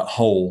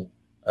whole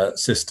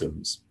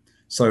systems.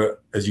 So,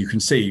 as you can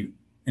see,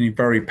 in a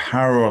very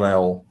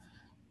parallel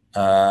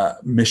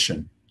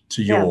mission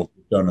to your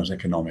Doughnut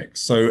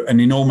Economics. So an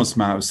enormous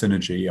amount of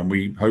synergy, and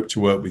we hope to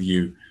work with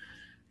you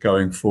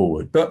going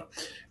forward. But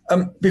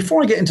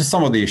before I get into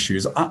some of the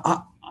issues,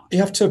 you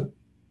have to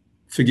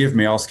forgive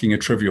me asking a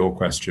trivial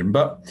question,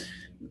 but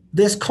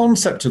this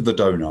concept of the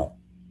donut,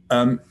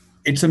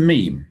 it's a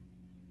meme.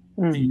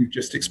 You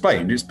just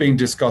explained. It's being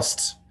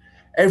discussed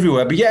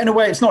everywhere, but yet in a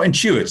way it's not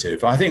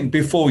intuitive. I think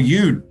before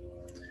you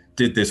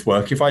did this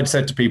work, if I'd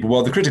said to people,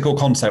 well, the critical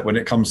concept when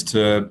it comes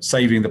to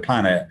saving the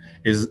planet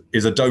is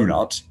a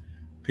donut,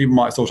 people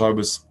might have thought I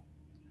was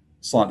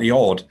slightly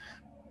odd.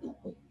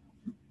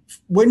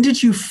 When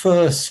did you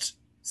first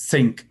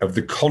think of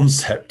the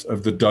concept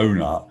of the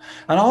donut?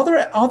 And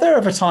are there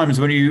ever times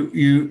when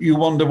you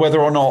wonder whether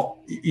or not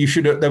you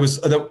should have,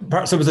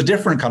 perhaps there was a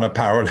different kind of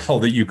parallel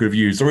that you could have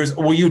used, or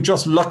were you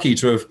just lucky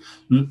to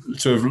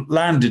have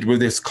landed with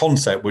this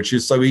concept, which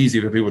is so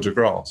easy for people to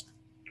grasp?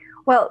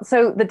 Well,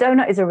 so the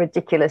donut is a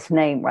ridiculous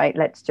name, right?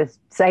 Let's just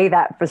say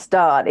that for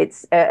start.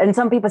 It's and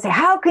some people say,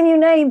 how can you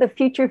name the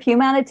future of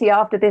humanity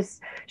after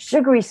this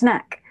sugary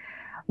snack?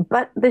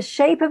 But the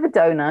shape of a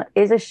donut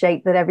is a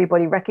shape that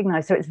everybody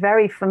recognizes. So it's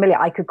very familiar.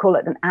 I could call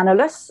it an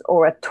annulus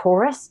or a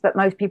torus, but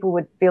most people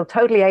would feel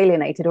totally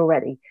alienated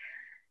already.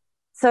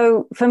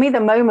 So for me, the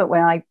moment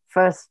when I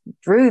first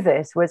drew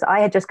this was I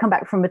had just come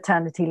back from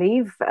maternity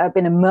leave,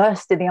 been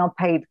immersed in the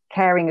unpaid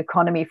caring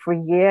economy for a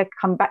year,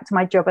 come back to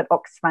my job at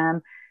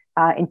Oxfam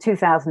in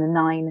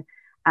 2009.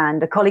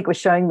 And a colleague was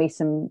showing me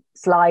some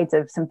slides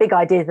of some big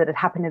ideas that had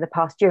happened in the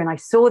past year. And I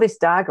saw this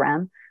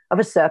diagram of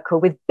a circle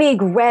with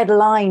big red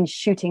lines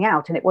shooting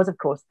out. And it was, of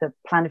course, the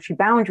planetary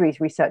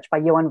boundaries research by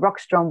Johan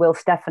Rockström, Will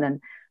Stefanen,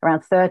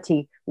 around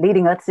 30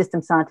 leading Earth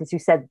system scientists who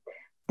said,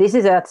 this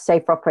is Earth's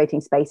safe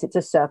operating space. It's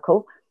a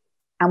circle,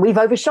 and we've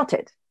overshot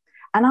it.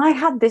 And I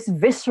had this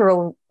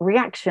visceral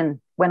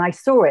reaction when I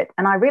saw it.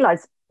 And I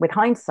realized with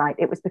hindsight,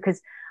 it was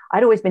because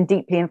I'd always been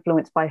deeply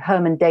influenced by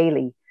Herman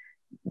Daly,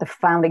 the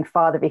founding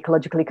father of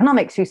ecological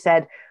economics, who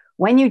said,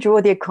 when you draw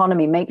the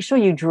economy, make sure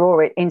you draw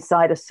it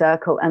inside a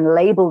circle and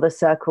label the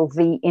circle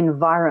the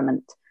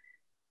environment,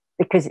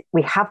 because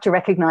we have to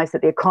recognize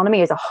that the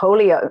economy is a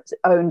wholly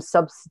owned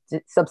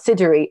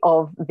subsidiary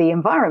of the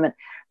environment,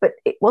 but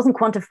it wasn't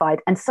quantified.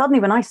 And suddenly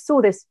when I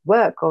saw this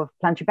work of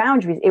planetary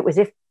boundaries, it was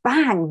if,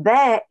 bang,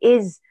 there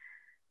is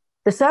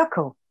the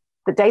circle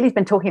that Daly's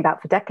been talking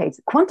about for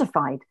decades,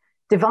 quantified,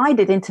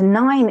 divided into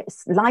 9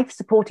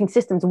 life-supporting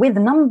systems with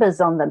numbers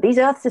on them. These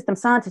Earth system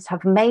scientists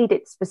have made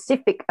it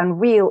specific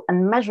and real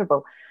and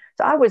measurable.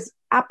 So I was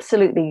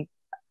absolutely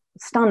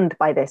stunned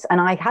by this. And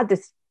I had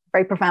this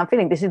very profound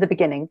feeling, this is the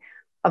beginning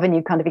of a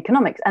new kind of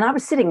economics. And I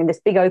was sitting in this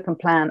big open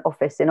plan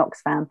office in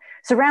Oxfam,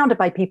 surrounded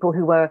by people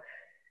who were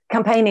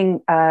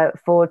campaigning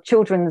for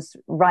children's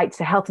rights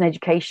to health and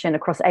education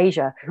across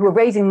Asia, who were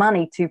raising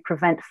money to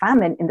prevent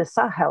famine in the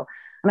Sahel.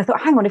 And I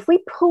thought, hang on, if we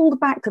pulled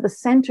back to the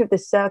center of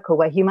this circle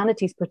where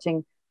humanity's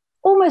putting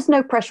almost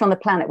no pressure on the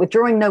planet,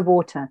 withdrawing no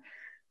water,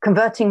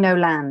 converting no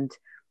land,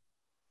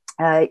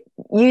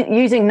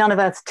 using none of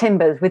Earth's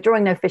timbers,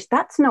 withdrawing no fish,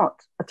 that's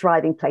not a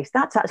thriving place.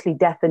 That's actually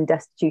death and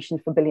destitution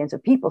for billions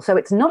of people. So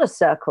it's not a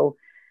circle.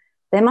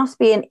 There must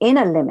be an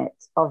inner limit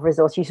of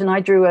resource use. And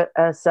I drew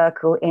a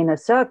circle in a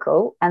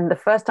circle. And the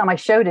first time I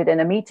showed it in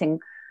a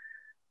meeting,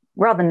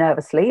 rather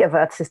nervously, of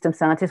Earth system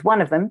scientists,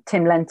 one of them,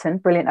 Tim Lenton,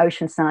 brilliant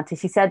ocean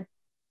scientist, he said,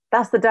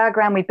 that's the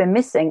diagram we've been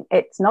missing.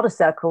 It's not a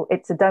circle,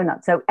 it's a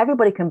donut. So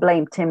everybody can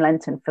blame Tim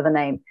Lenton for the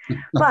name.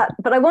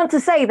 But I want to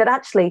say that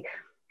actually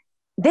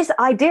this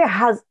idea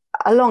has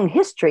a long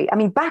history. I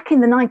mean, back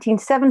in the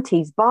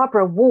 1970s,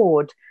 Barbara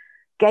Ward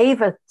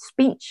gave a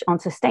speech on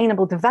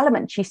sustainable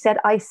development. She said,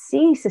 I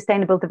see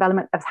sustainable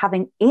development as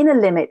having inner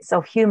limits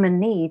of human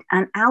need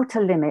and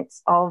outer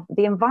limits of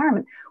the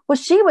environment. Well,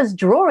 she was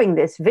drawing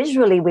this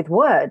visually with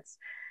words.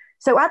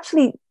 So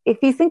actually, if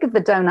you think of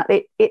the donut,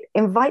 it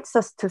invites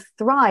us to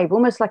thrive,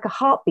 almost like a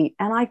heartbeat.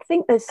 And I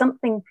think there's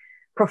something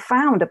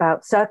profound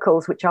about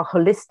circles, which are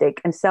holistic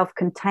and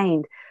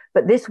self-contained.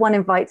 But this one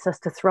invites us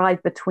to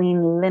thrive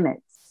between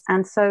limits.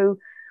 And so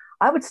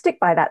I would stick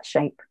by that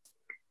shape.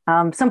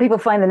 Some people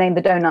find the name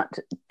the donut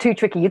too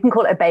tricky. You can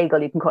call it a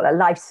bagel, you can call it a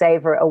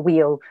lifesaver, a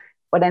wheel,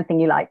 or anything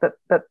you like.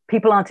 But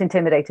people aren't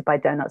intimidated by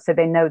donuts, so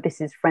they know this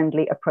is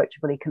friendly,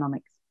 approachable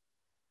economics.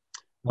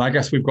 And I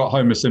guess we've got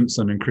Homer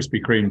Simpson and Krispy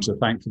Kreme to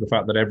thank for the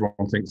fact that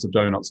everyone thinks of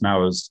donuts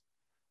now as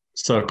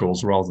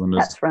circles rather than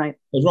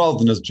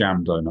as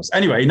jam donuts.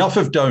 Anyway, enough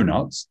of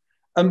donuts.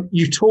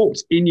 You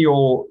talked in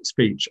your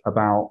speech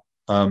about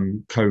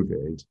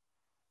COVID,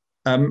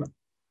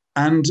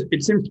 and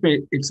it seems to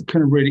me it's a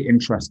kind of really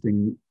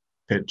interesting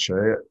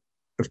picture.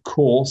 Of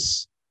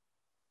course,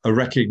 a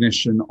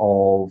recognition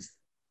of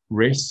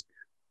risk,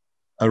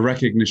 a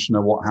recognition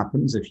of what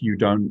happens if you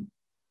don't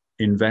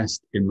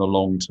invest in the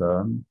long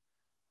term,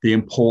 the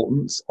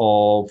importance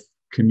of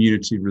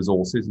community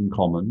resources and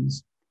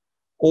commons.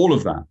 All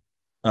of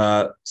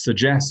that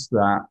suggests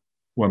that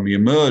when we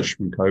emerge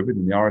from COVID,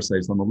 and the RSA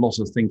has done a lot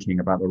of thinking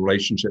about the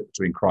relationship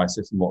between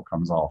crisis and what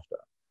comes after,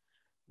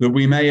 that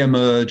we may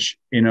emerge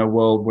in a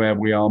world where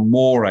we are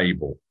more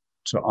able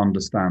to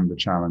understand the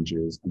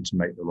challenges and to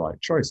make the right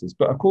choices.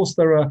 But of course,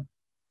 there are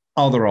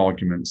other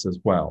arguments as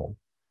well.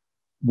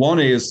 One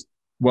is,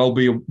 well,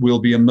 we'll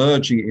be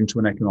emerging into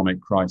an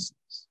economic crisis.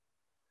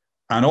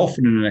 And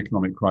often in an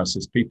economic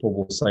crisis, people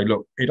will say,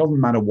 look, it doesn't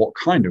matter what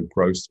kind of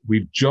growth,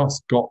 we've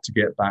just got to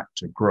get back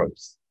to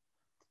growth.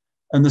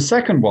 And the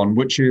second one,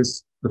 which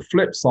is the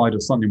flip side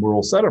of something we're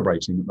all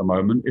celebrating at the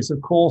moment, is,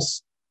 of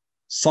course,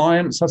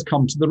 science has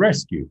come to the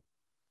rescue.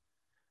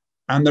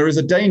 And there is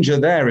a danger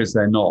there, is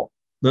there not,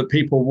 that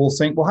people will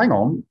think, well, hang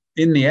on,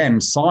 in the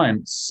end,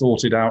 science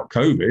sorted out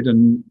COVID.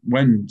 And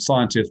when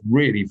scientists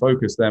really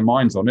focus their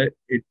minds on it,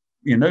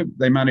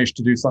 they managed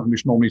to do something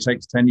which normally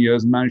takes 10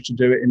 years and managed to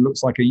do it in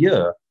looks like a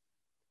year.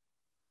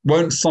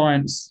 won't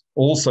science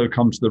also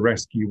come to the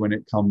rescue when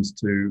it comes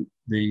to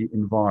the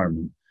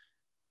environment?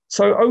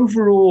 So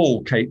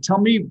overall, Kate, tell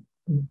me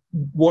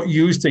what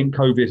you think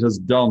COVID has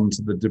done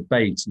to the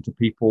debate and to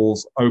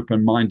people's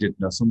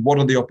open-mindedness, and what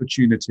are the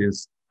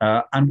opportunities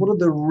and what are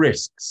the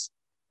risks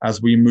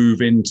as we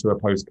move into a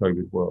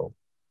post-COVID world?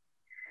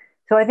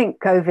 So I think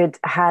COVID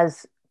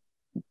has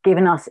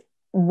given us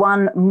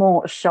one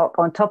more shock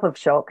on top of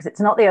shock, because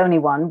it's not the only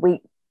one.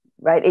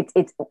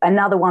 It's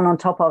another one on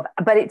top of,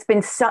 but it's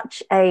been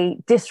such a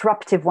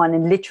disruptive one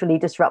in literally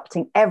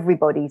disrupting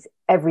everybody's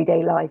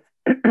everyday life.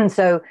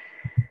 So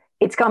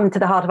it's come to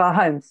the heart of our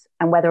homes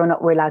and whether or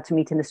not we're allowed to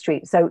meet in the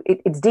street. So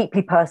it's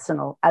deeply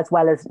personal as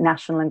well as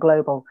national and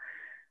global.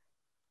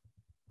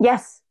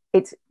 Yes,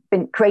 it's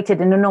been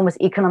created an enormous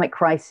economic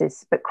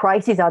crisis, but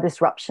crises are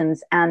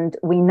disruptions. And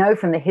we know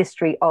from the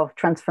history of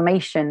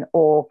transformation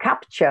or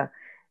capture,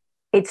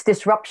 it's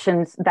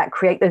disruptions that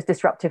create those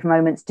disruptive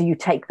moments. Do you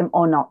take them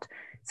or not?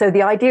 So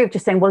the idea of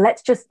just saying, well,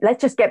 let's just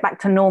get back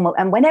to normal.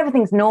 And when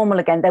everything's normal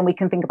again, then we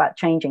can think about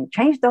changing.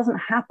 Change doesn't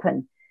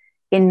happen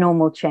in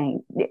normal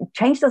change.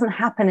 Change doesn't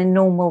happen in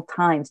normal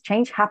times.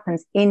 Change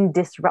happens in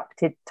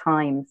disrupted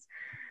times.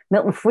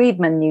 Milton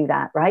Friedman knew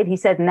that, right? He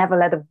said, never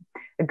let a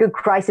good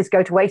crisis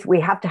go to waste. We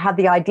have to have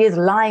the ideas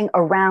lying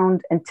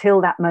around until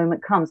that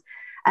moment comes.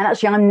 And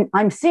actually,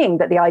 I'm seeing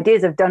that the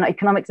ideas of Doughnut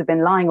Economics have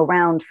been lying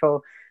around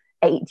for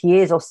 8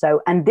 years or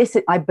so. And this,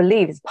 I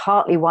believe, is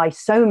partly why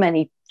so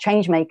many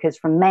change makers,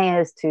 from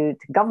mayors to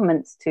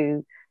governments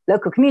to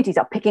local communities,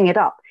 are picking it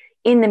up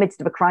in the midst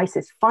of a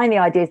crisis, find the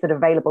ideas that are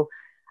available.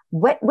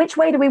 Which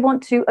way do we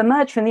want to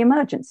emerge from the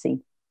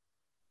emergency?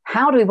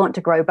 How do we want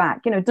to grow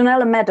back?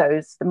 Donella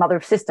Meadows, the mother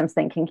of systems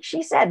thinking,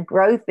 she said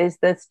growth is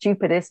the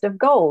stupidest of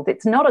goals.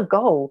 It's not a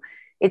goal.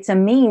 It's a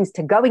means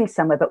to going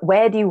somewhere. But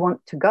where do you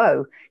want to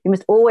go? You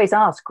must always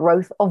ask,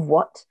 growth of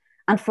what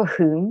and for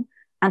whom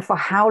and for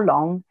how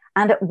long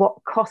and at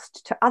what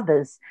cost to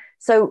others?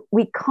 So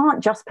we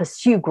can't just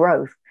pursue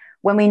growth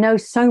when we know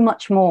so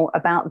much more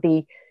about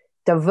the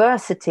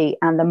diversity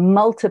and the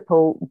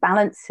multiple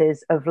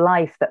balances of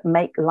life that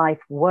make life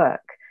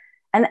work.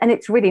 And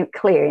it's really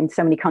clear in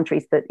so many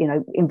countries that,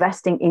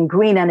 investing in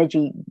green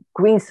energy,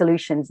 green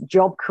solutions,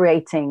 job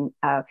creating,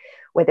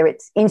 whether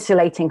it's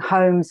insulating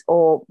homes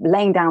or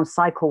laying down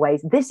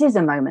cycleways, this is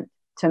a moment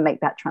to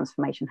make that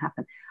transformation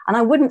happen. And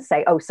I wouldn't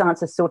say, oh, science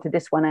has sorted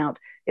this one out,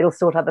 it'll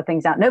sort other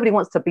things out. Nobody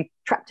wants to be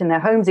trapped in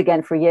their homes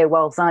again for a year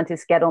while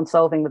scientists get on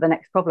solving with the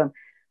next problem.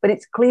 But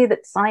it's clear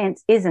that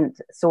science isn't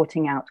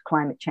sorting out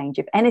climate change.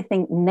 If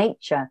anything,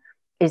 nature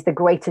is the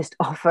greatest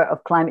offer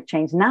of climate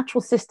change.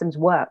 Natural systems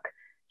work.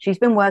 She's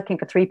been working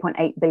for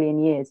 3.8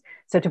 billion years.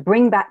 So to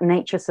bring back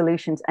nature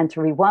solutions and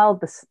to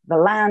rewild the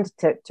land,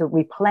 to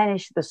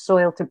replenish the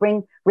soil, to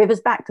bring rivers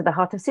back to the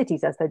heart of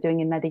cities, as they're doing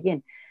in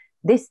Medellin,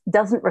 this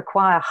doesn't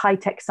require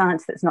high-tech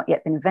science that's not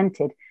yet been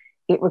invented.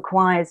 It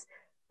requires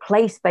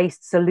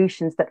place-based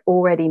solutions that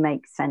already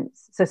make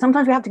sense. So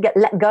sometimes we have to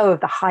let go of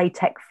the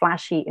high-tech,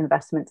 flashy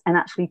investments and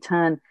actually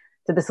turn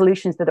to the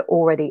solutions that are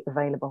already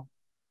available.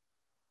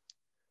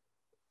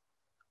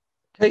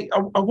 Okay,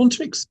 I want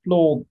to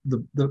explore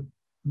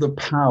the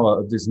power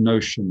of this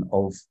notion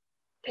of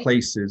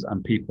places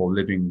and people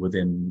living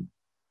within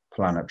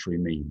planetary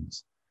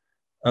means.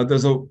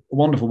 There's a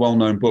wonderful,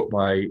 well-known book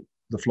by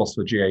the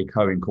philosopher G.A.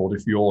 Cohen called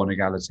If You're an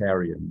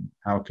Egalitarian,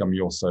 How Come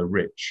You're So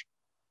Rich?,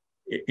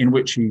 in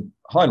which he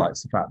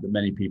highlights the fact that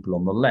many people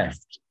on the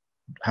left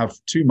have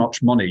too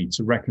much money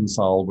to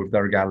reconcile with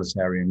their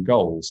egalitarian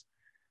goals.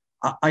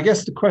 I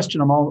guess the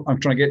question I'm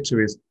trying to get to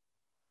is,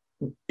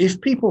 if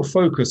people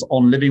focus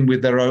on living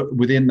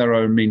within their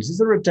own means, is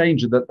there a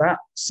danger that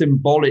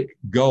symbolic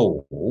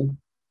goal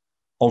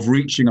of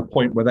reaching a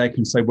point where they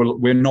can say, well,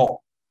 we're not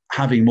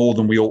having more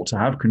than we ought to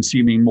have,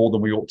 consuming more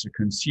than we ought to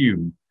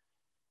consume,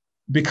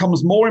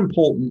 becomes more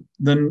important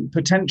than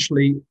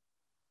potentially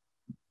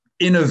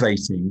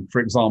innovating, for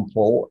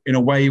example, in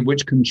a way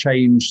which can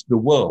change the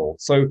world?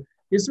 So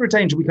is there a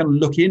danger we can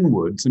look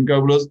inwards and go,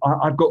 well,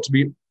 I've got to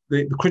be,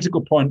 the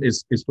critical point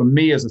is for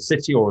me as a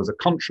city or as a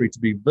country to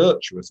be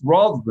virtuous,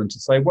 rather than to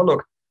say, well,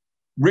 look,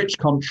 rich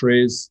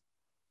countries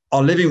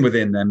are living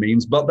within their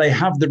means, but they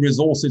have the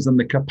resources and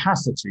the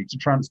capacity to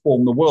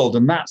transform the world.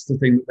 And that's the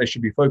thing that they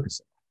should be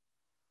focusing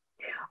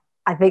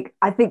on.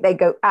 I think they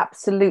go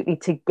absolutely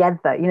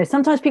together.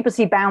 Sometimes people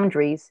see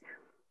boundaries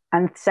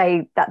and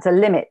say that's a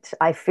limit.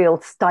 I feel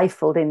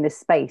stifled in this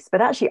space.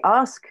 But actually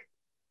ask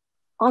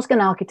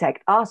an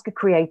architect, ask a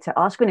creator,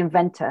 ask an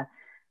inventor,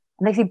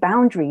 and they see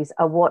boundaries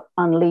are what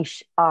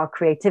unleash our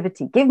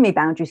creativity. Give me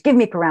boundaries, give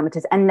me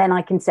parameters, and then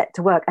I can set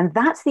to work. And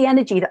that's the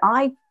energy that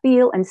I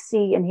feel and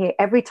see and hear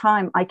every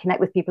time I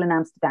connect with people in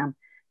Amsterdam.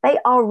 They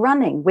are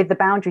running with the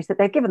boundaries that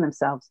they've given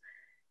themselves.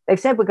 They've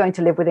said we're going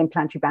to live within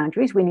planetary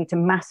boundaries. We need to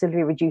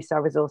massively reduce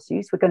our resource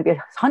use. We're going to be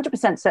a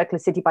 100% circular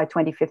city by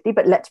 2050,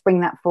 but let's bring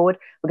that forward.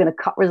 We're going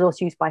to cut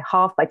resource use by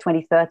half by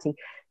 2030.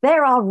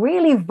 There are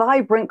really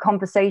vibrant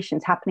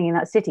conversations happening in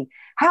that city.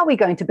 How are we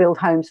going to build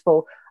homes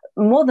for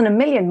more than 1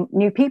 million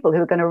new people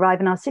who are going to arrive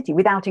in our city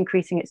without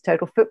increasing its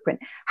total footprint.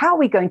 How are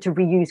we going to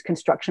reuse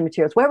construction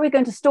materials? Where are we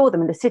going to store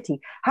them in the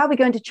city? How are we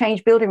going to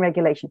change building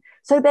regulation?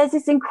 So there's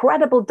this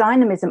incredible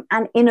dynamism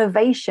and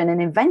innovation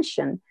and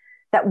invention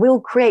that will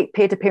create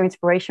peer-to-peer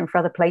inspiration for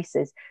other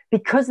places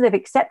because they've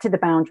accepted the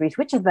boundaries,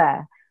 which are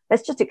there.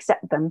 Let's just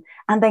accept them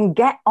and then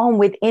get on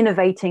with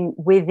innovating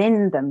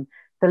within them.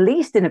 The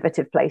least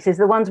innovative places,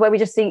 the ones where we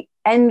just see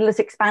endless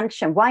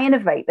expansion. Why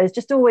innovate? There's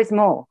just always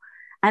more.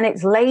 And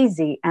it's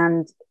lazy,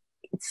 and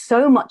it's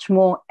so much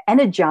more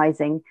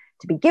energizing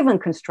to be given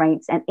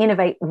constraints and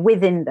innovate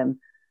within them.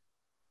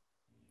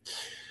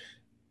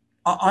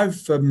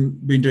 I've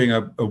been doing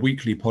a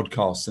weekly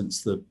podcast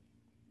since the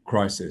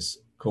crisis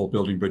called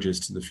Building Bridges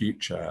to the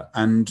Future.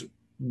 And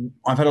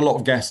I've had a lot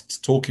of guests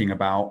talking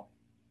about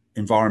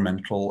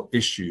environmental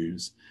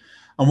issues.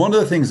 And one of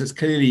the things that's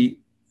clearly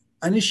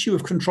an issue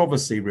of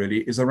controversy really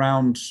is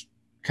around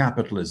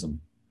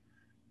capitalism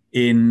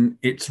in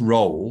its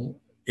role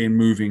in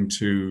moving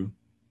to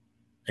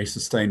a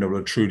sustainable,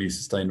 a truly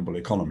sustainable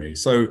economy.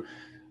 So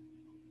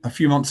a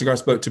few months ago, I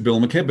spoke to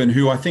Bill McKibben,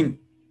 who I think,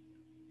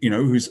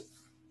 who's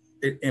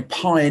a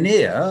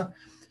pioneer,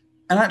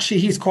 and actually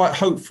he's quite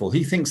hopeful.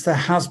 He thinks there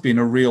has been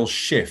a real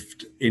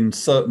shift in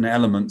certain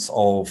elements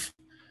of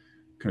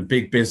kind of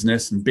big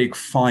business and big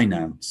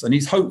finance. And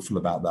he's hopeful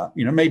about that,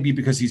 maybe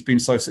because he's been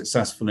so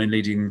successful in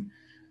leading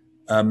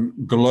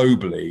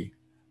globally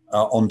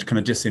on kind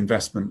of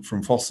disinvestment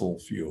from fossil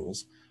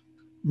fuels.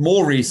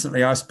 More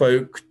recently, I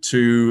spoke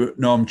to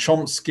Noam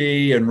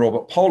Chomsky and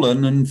Robert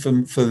Pollin, and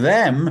for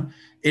them,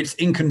 it's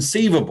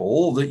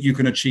inconceivable that you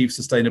can achieve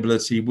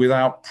sustainability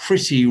without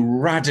pretty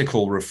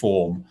radical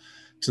reform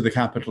to the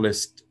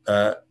capitalist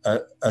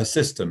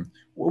system.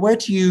 Where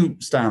do you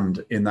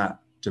stand in that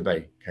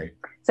debate, Kate?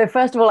 So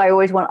first of all, I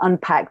always want to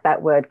unpack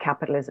that word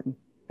capitalism,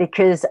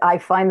 because I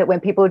find that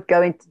when people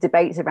go into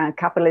debates around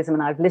capitalism,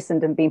 and I've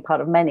listened and been part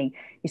of many,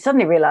 you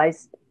suddenly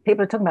realize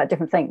people are talking about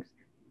different things.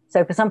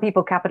 So for some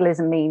people,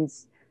 capitalism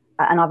means,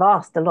 and I've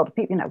asked a lot of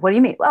people, what do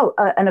you mean? Well,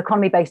 an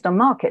economy based on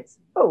markets.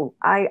 Oh,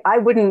 I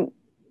wouldn't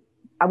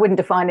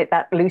define it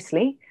that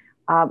loosely.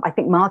 I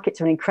think markets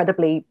are an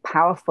incredibly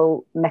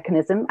powerful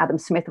mechanism. Adam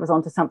Smith was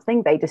onto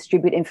something. They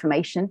distribute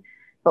information,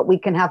 but we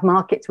can have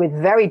markets with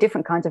very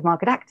different kinds of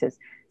market actors.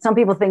 Some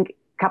people think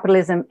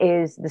capitalism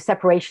is the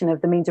separation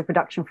of the means of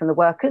production from the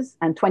workers,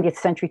 and 20th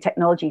century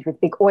technologies with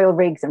big oil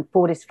rigs and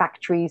Fordist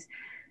factories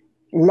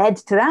led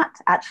to that.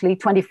 Actually,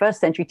 21st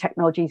century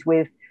technologies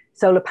with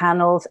solar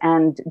panels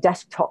and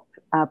desktop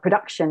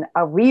production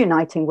are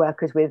reuniting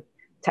workers with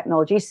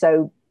technology.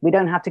 So we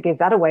don't have to give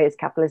that away as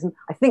capitalism.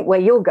 I think where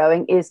you're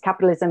going is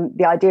capitalism,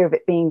 the idea of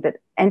it being that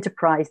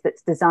enterprise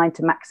that's designed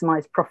to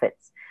maximize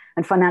profits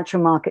and financial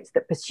markets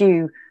that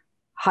pursue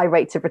high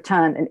rates of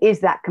return. And is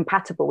that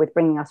compatible with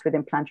bringing us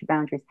within planetary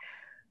boundaries?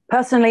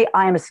 Personally,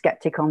 I am a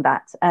skeptic on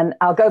that. And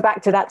I'll go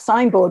back to that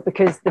signboard,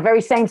 because the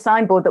very same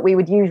signboard that we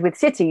would use with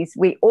cities,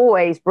 we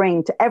always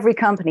bring to every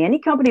company, any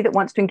company that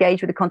wants to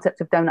engage with the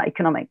concept of Doughnut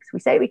Economics. We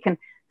say we can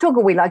talk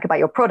all we like about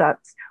your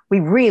products.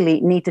 We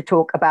really need to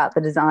talk about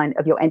the design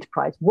of your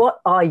enterprise. What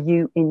are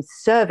you in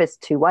service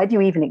to? Why do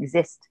you even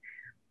exist?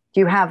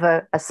 Do you have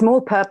a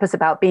small purpose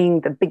about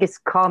being the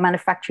biggest car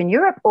manufacturer in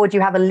Europe? Or do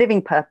you have a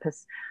living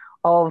purpose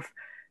of,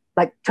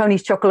 like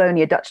Tony's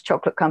Chocolonely, a Dutch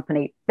chocolate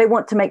company? They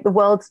want to make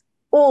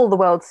all the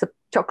world's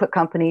chocolate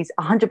companies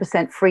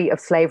 100% free of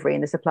slavery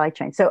in the supply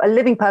chain. So a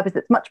living purpose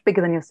that's much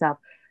bigger than yourself.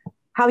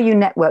 How are you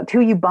networked? Who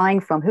are you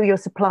buying from? Who are your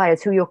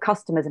suppliers? Who are your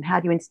customers? And how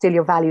do you instill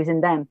your values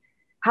in them?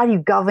 How do you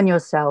govern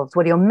yourselves?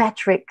 What are your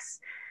metrics?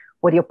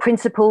 What are your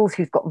principles?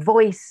 Who's got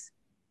voice?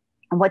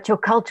 And what's your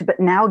culture? But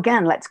now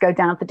again, let's go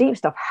down to the deep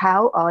stuff.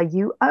 How are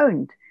you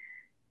owned?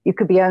 You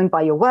could be owned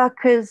by your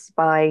workers,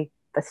 by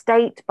the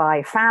state,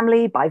 by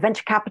family, by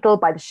venture capital,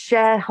 by the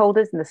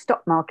shareholders in the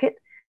stock market.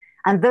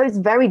 And those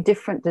very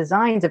different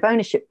designs of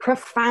ownership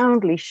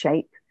profoundly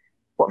shape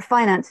what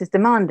finance is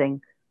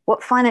demanding,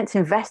 what finance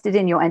invested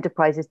in your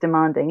enterprise is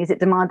demanding. Is it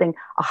demanding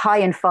a high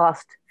and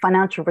fast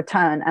financial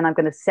return, and I'm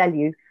going to sell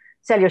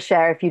your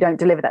share if you don't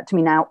deliver that to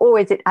me now? Or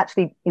is it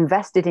actually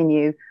invested in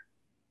you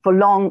for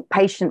long,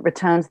 patient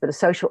returns that are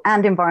social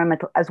and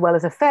environmental, as well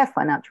as a fair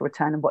financial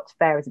return? And what's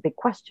fair is a big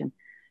question.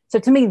 So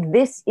to me,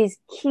 this is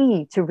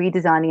key to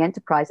redesigning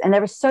enterprise. And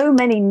there are so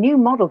many new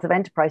models of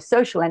enterprise,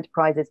 social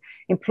enterprises,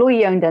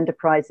 employee-owned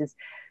enterprises,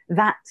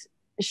 that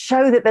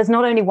show that there's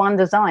not only one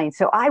design.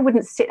 So I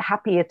wouldn't sit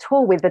happy at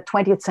all with the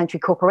 20th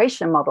century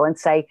corporation model and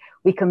say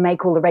we can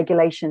make all the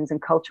regulations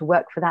and culture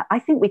work for that. I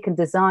think we can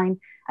design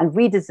and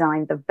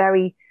redesign the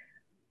very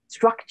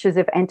structures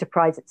of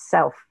enterprise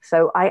itself.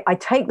 So I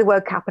take the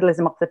word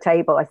capitalism off the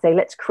table. I say,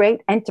 let's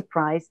create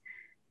enterprise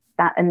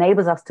that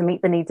enables us to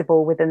meet the needs of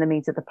all within the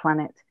needs of the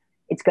planet.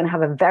 It's going to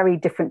have a very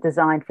different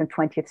design from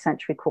 20th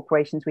century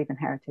corporations we've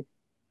inherited.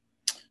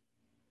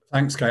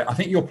 Thanks, Kate. I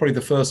think you're probably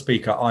the first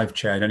speaker I've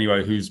chaired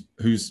anyway who's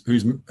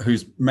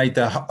made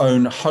their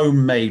own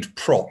homemade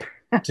prop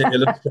to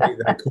illustrate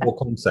their core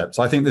concepts.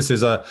 I think as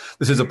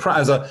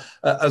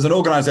an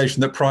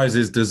organisation that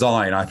prizes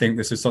design, I think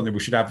this is something we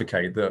should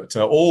advocate, that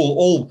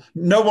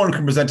no one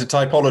can present a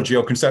typology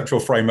or conceptual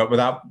framework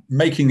without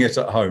making it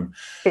at home.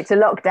 It's a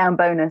lockdown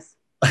bonus.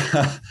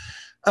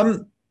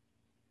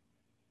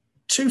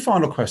 Two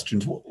final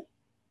questions.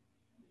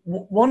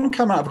 One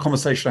came out of a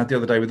conversation I had the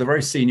other day with a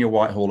very senior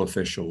Whitehall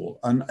official,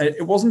 and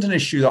it wasn't an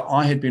issue that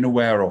I had been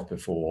aware of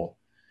before.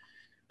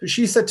 But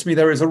she said to me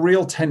there is a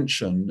real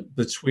tension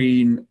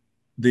between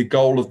the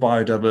goal of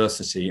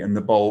biodiversity and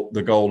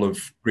the goal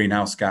of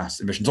greenhouse gas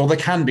emissions, or there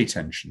can be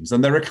tensions.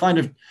 And there are kind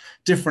of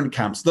different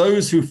camps.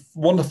 Those who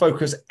want to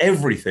focus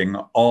everything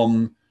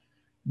on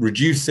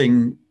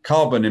reducing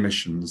carbon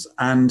emissions,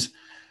 and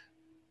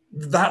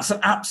that's an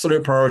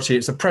absolute priority.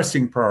 It's a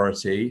pressing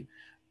priority.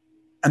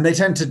 And they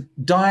tend to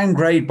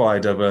downgrade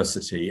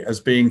biodiversity as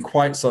being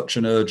quite such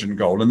an urgent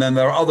goal. And then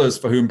there are others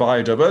for whom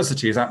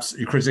biodiversity is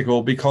absolutely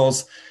critical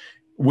because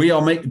we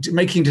are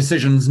making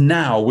decisions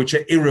now which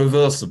are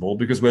irreversible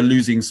because we're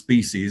losing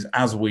species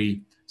as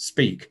we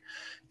speak.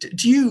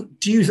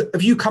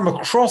 Have you come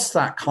across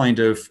that kind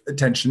of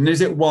tension?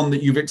 Is it one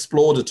that you've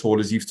explored at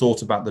all as you've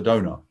thought about the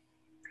donut?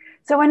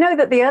 So I know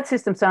that the Earth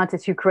system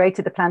scientists who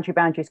created the planetary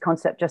boundaries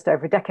concept just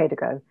over a decade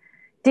ago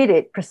did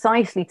it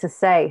precisely to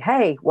say,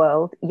 hey,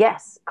 world,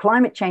 yes,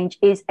 climate change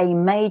is a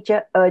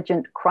major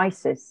urgent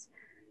crisis.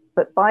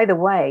 But by the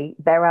way,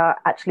 there are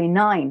actually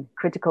 9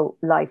 critical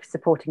life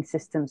supporting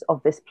systems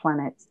of this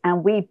planet.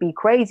 And we'd be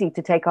crazy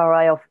to take our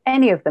eye off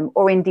any of them,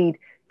 or indeed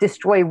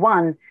destroy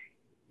one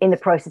in the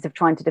process of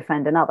trying to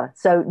defend another.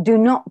 So do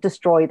not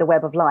destroy the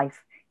web of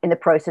life in the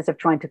process of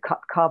trying to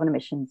cut carbon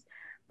emissions.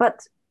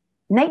 But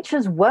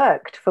nature's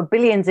worked for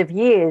billions of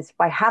years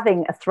by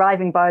having a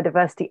thriving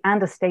biodiversity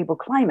and a stable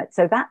climate.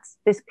 So that's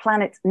this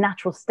planet's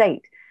natural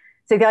state.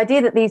 So the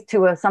idea that these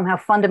two are somehow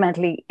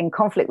fundamentally in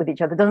conflict with each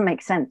other doesn't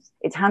make sense.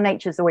 It's how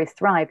nature's always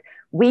thrived.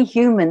 We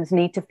humans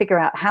need to figure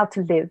out how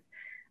to live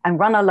and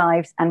run our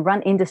lives and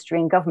run industry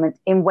and government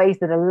in ways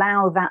that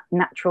allow that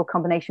natural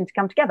combination to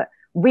come together.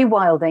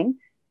 Rewilding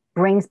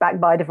brings back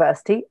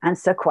biodiversity and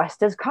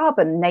sequesters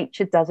carbon.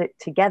 Nature does it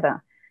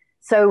together.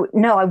 So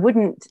no, I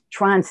wouldn't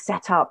try and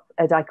set up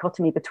a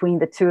dichotomy between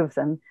the two of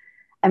them.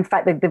 In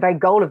fact, the very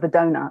goal of the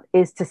donut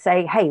is to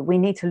say, hey, we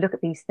need to look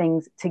at these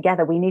things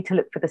together. We need to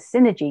look for the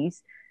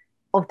synergies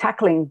of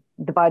tackling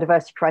the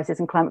biodiversity crisis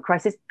and climate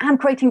crisis and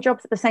creating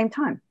jobs at the same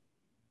time.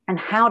 And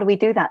how do we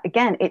do that?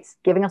 Again, it's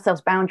giving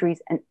ourselves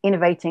boundaries and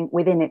innovating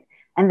within it,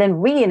 and then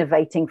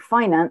re-innovating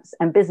finance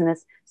and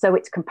business so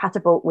it's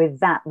compatible with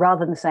that,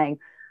 rather than saying,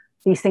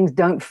 these things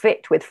don't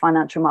fit with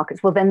financial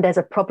markets. Well, then there's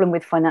a problem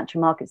with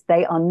financial markets.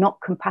 They are not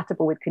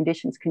compatible with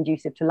conditions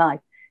conducive to life.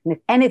 And if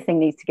anything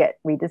needs to get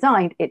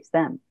redesigned, it's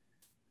them.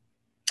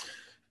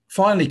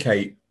 Finally,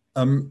 Kate,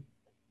 in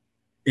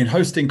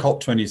hosting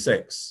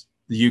COP26,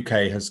 the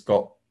UK has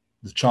got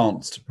the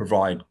chance to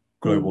provide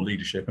global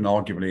leadership, and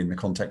arguably in the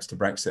context of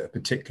Brexit, a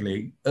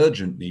particularly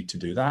urgent need to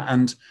do that.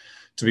 And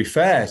to be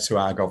fair to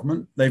our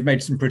government, they've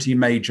made some pretty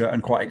major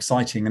and quite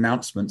exciting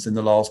announcements in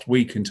the last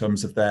week in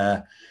terms of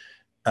their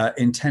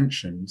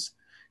intentions.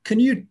 Can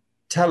you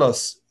tell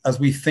us, as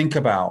we think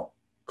about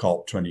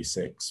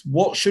COP26,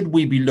 what should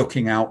we be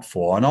looking out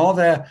for? And are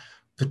there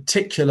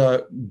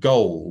particular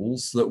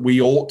goals that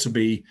we ought to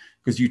be,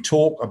 because you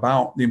talk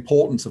about the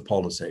importance of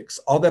politics,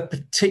 are there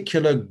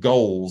particular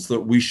goals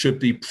that we should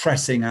be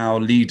pressing our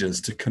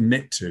leaders to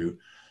commit to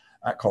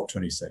at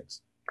COP26?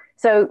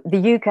 So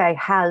the UK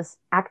has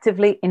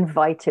actively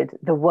invited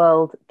the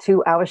world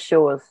to our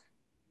shores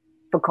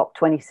for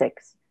COP26.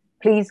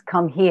 Please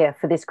come here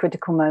for this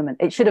critical moment.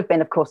 It should have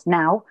been, of course,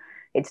 now.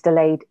 It's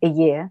delayed a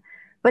year.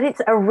 But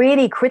it's a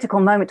really critical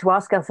moment to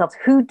ask ourselves,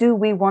 who do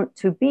we want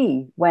to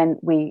be when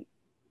we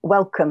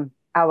welcome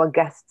our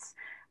guests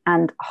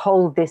and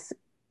hold this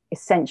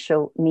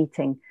essential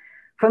meeting?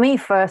 For me,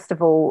 first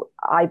of all,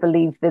 I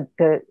believe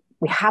that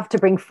we have to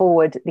bring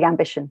forward the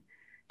ambition.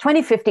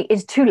 2050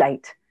 is too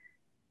late,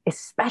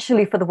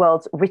 especially for the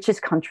world's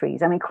richest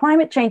countries. I mean,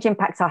 climate change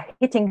impacts are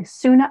hitting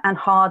sooner and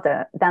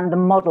harder than the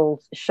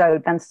models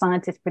showed, than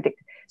scientists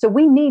predicted. So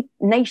we need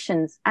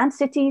nations and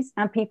cities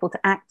and people to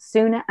act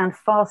sooner and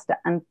faster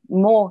and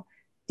more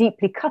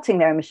deeply cutting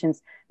their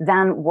emissions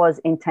than was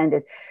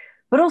intended.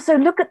 But also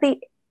look at the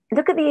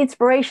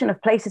inspiration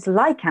of places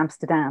like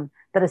Amsterdam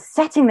that are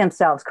setting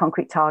themselves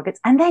concrete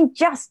targets and then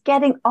just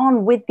getting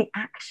on with the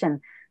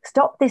action.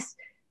 Stop this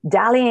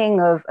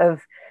dallying of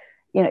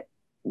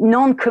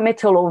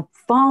non-committal or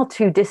far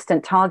too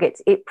distant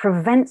targets. It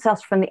prevents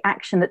us from the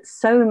action that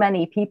so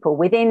many people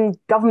within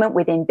government,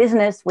 within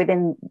business,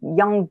 within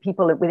young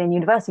people, within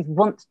universities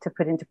want to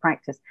put into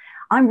practice.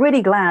 I'm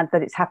really glad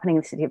that it's happening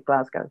in the city of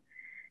Glasgow,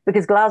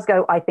 because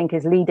Glasgow, I think,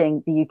 is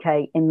leading the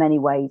UK in many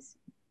ways,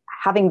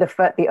 having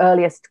the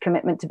earliest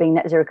commitment to being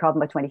net zero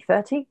carbon by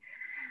 2030.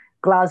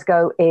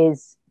 Glasgow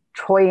is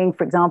toying,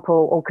 for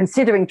example, or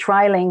considering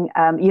trialing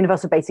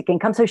universal basic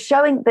income. So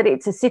showing that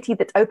it's a city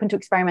that's open to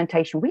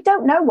experimentation. We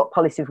don't know what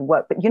policies will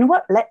work, but you know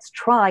what? Let's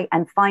try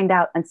and find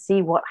out and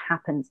see what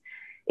happens.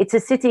 It's a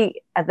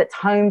city that's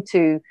home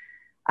to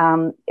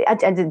and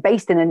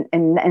based in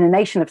a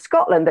nation of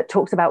Scotland that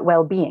talks about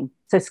well-being.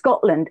 So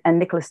Scotland and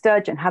Nicola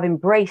Sturgeon have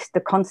embraced the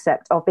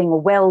concept of being a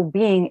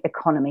well-being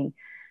economy.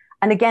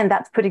 And again,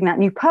 that's putting that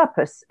new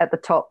purpose at the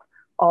top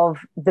of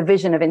the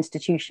vision of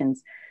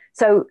institutions.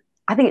 So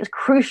I think it's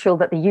crucial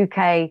that the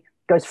UK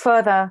goes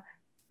further,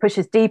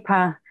 pushes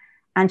deeper,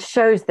 and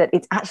shows that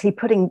it's actually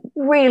putting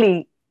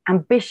really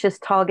ambitious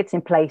targets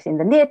in place in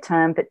the near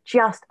term that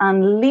just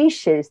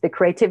unleashes the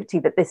creativity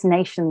that this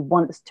nation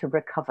wants to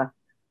recover.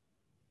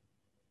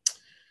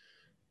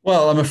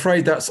 Well, I'm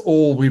afraid that's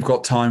all we've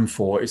got time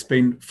for. It's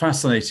been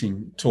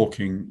fascinating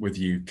talking with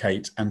you,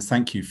 Kate, and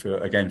thank you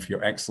again for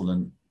your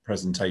excellent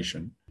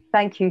presentation.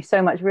 Thank you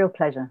so much. Real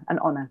pleasure and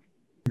honor.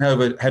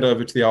 Head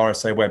over to the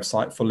RSA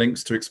website for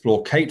links to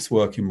explore Kate's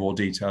work in more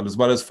detail, as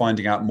well as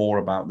finding out more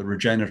about the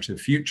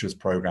Regenerative Futures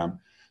programme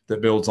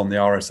that builds on the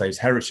RSA's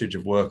heritage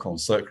of work on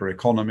circular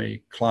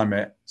economy,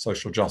 climate,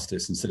 social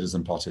justice, and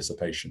citizen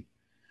participation.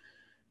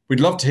 We'd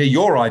love to hear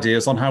your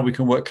ideas on how we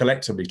can work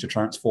collectively to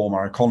transform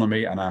our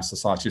economy and our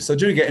society. So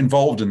do get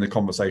involved in the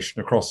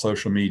conversation across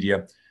social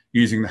media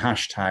using the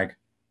hashtag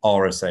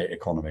RSA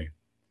Economy.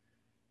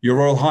 Your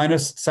Royal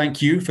Highness,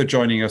 thank you for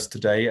joining us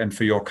today and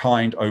for your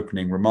kind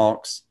opening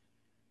remarks.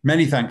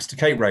 Many thanks to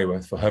Kate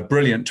Raworth for her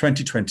brilliant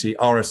 2020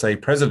 RSA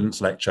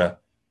President's Lecture,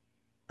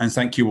 and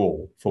thank you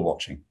all for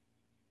watching.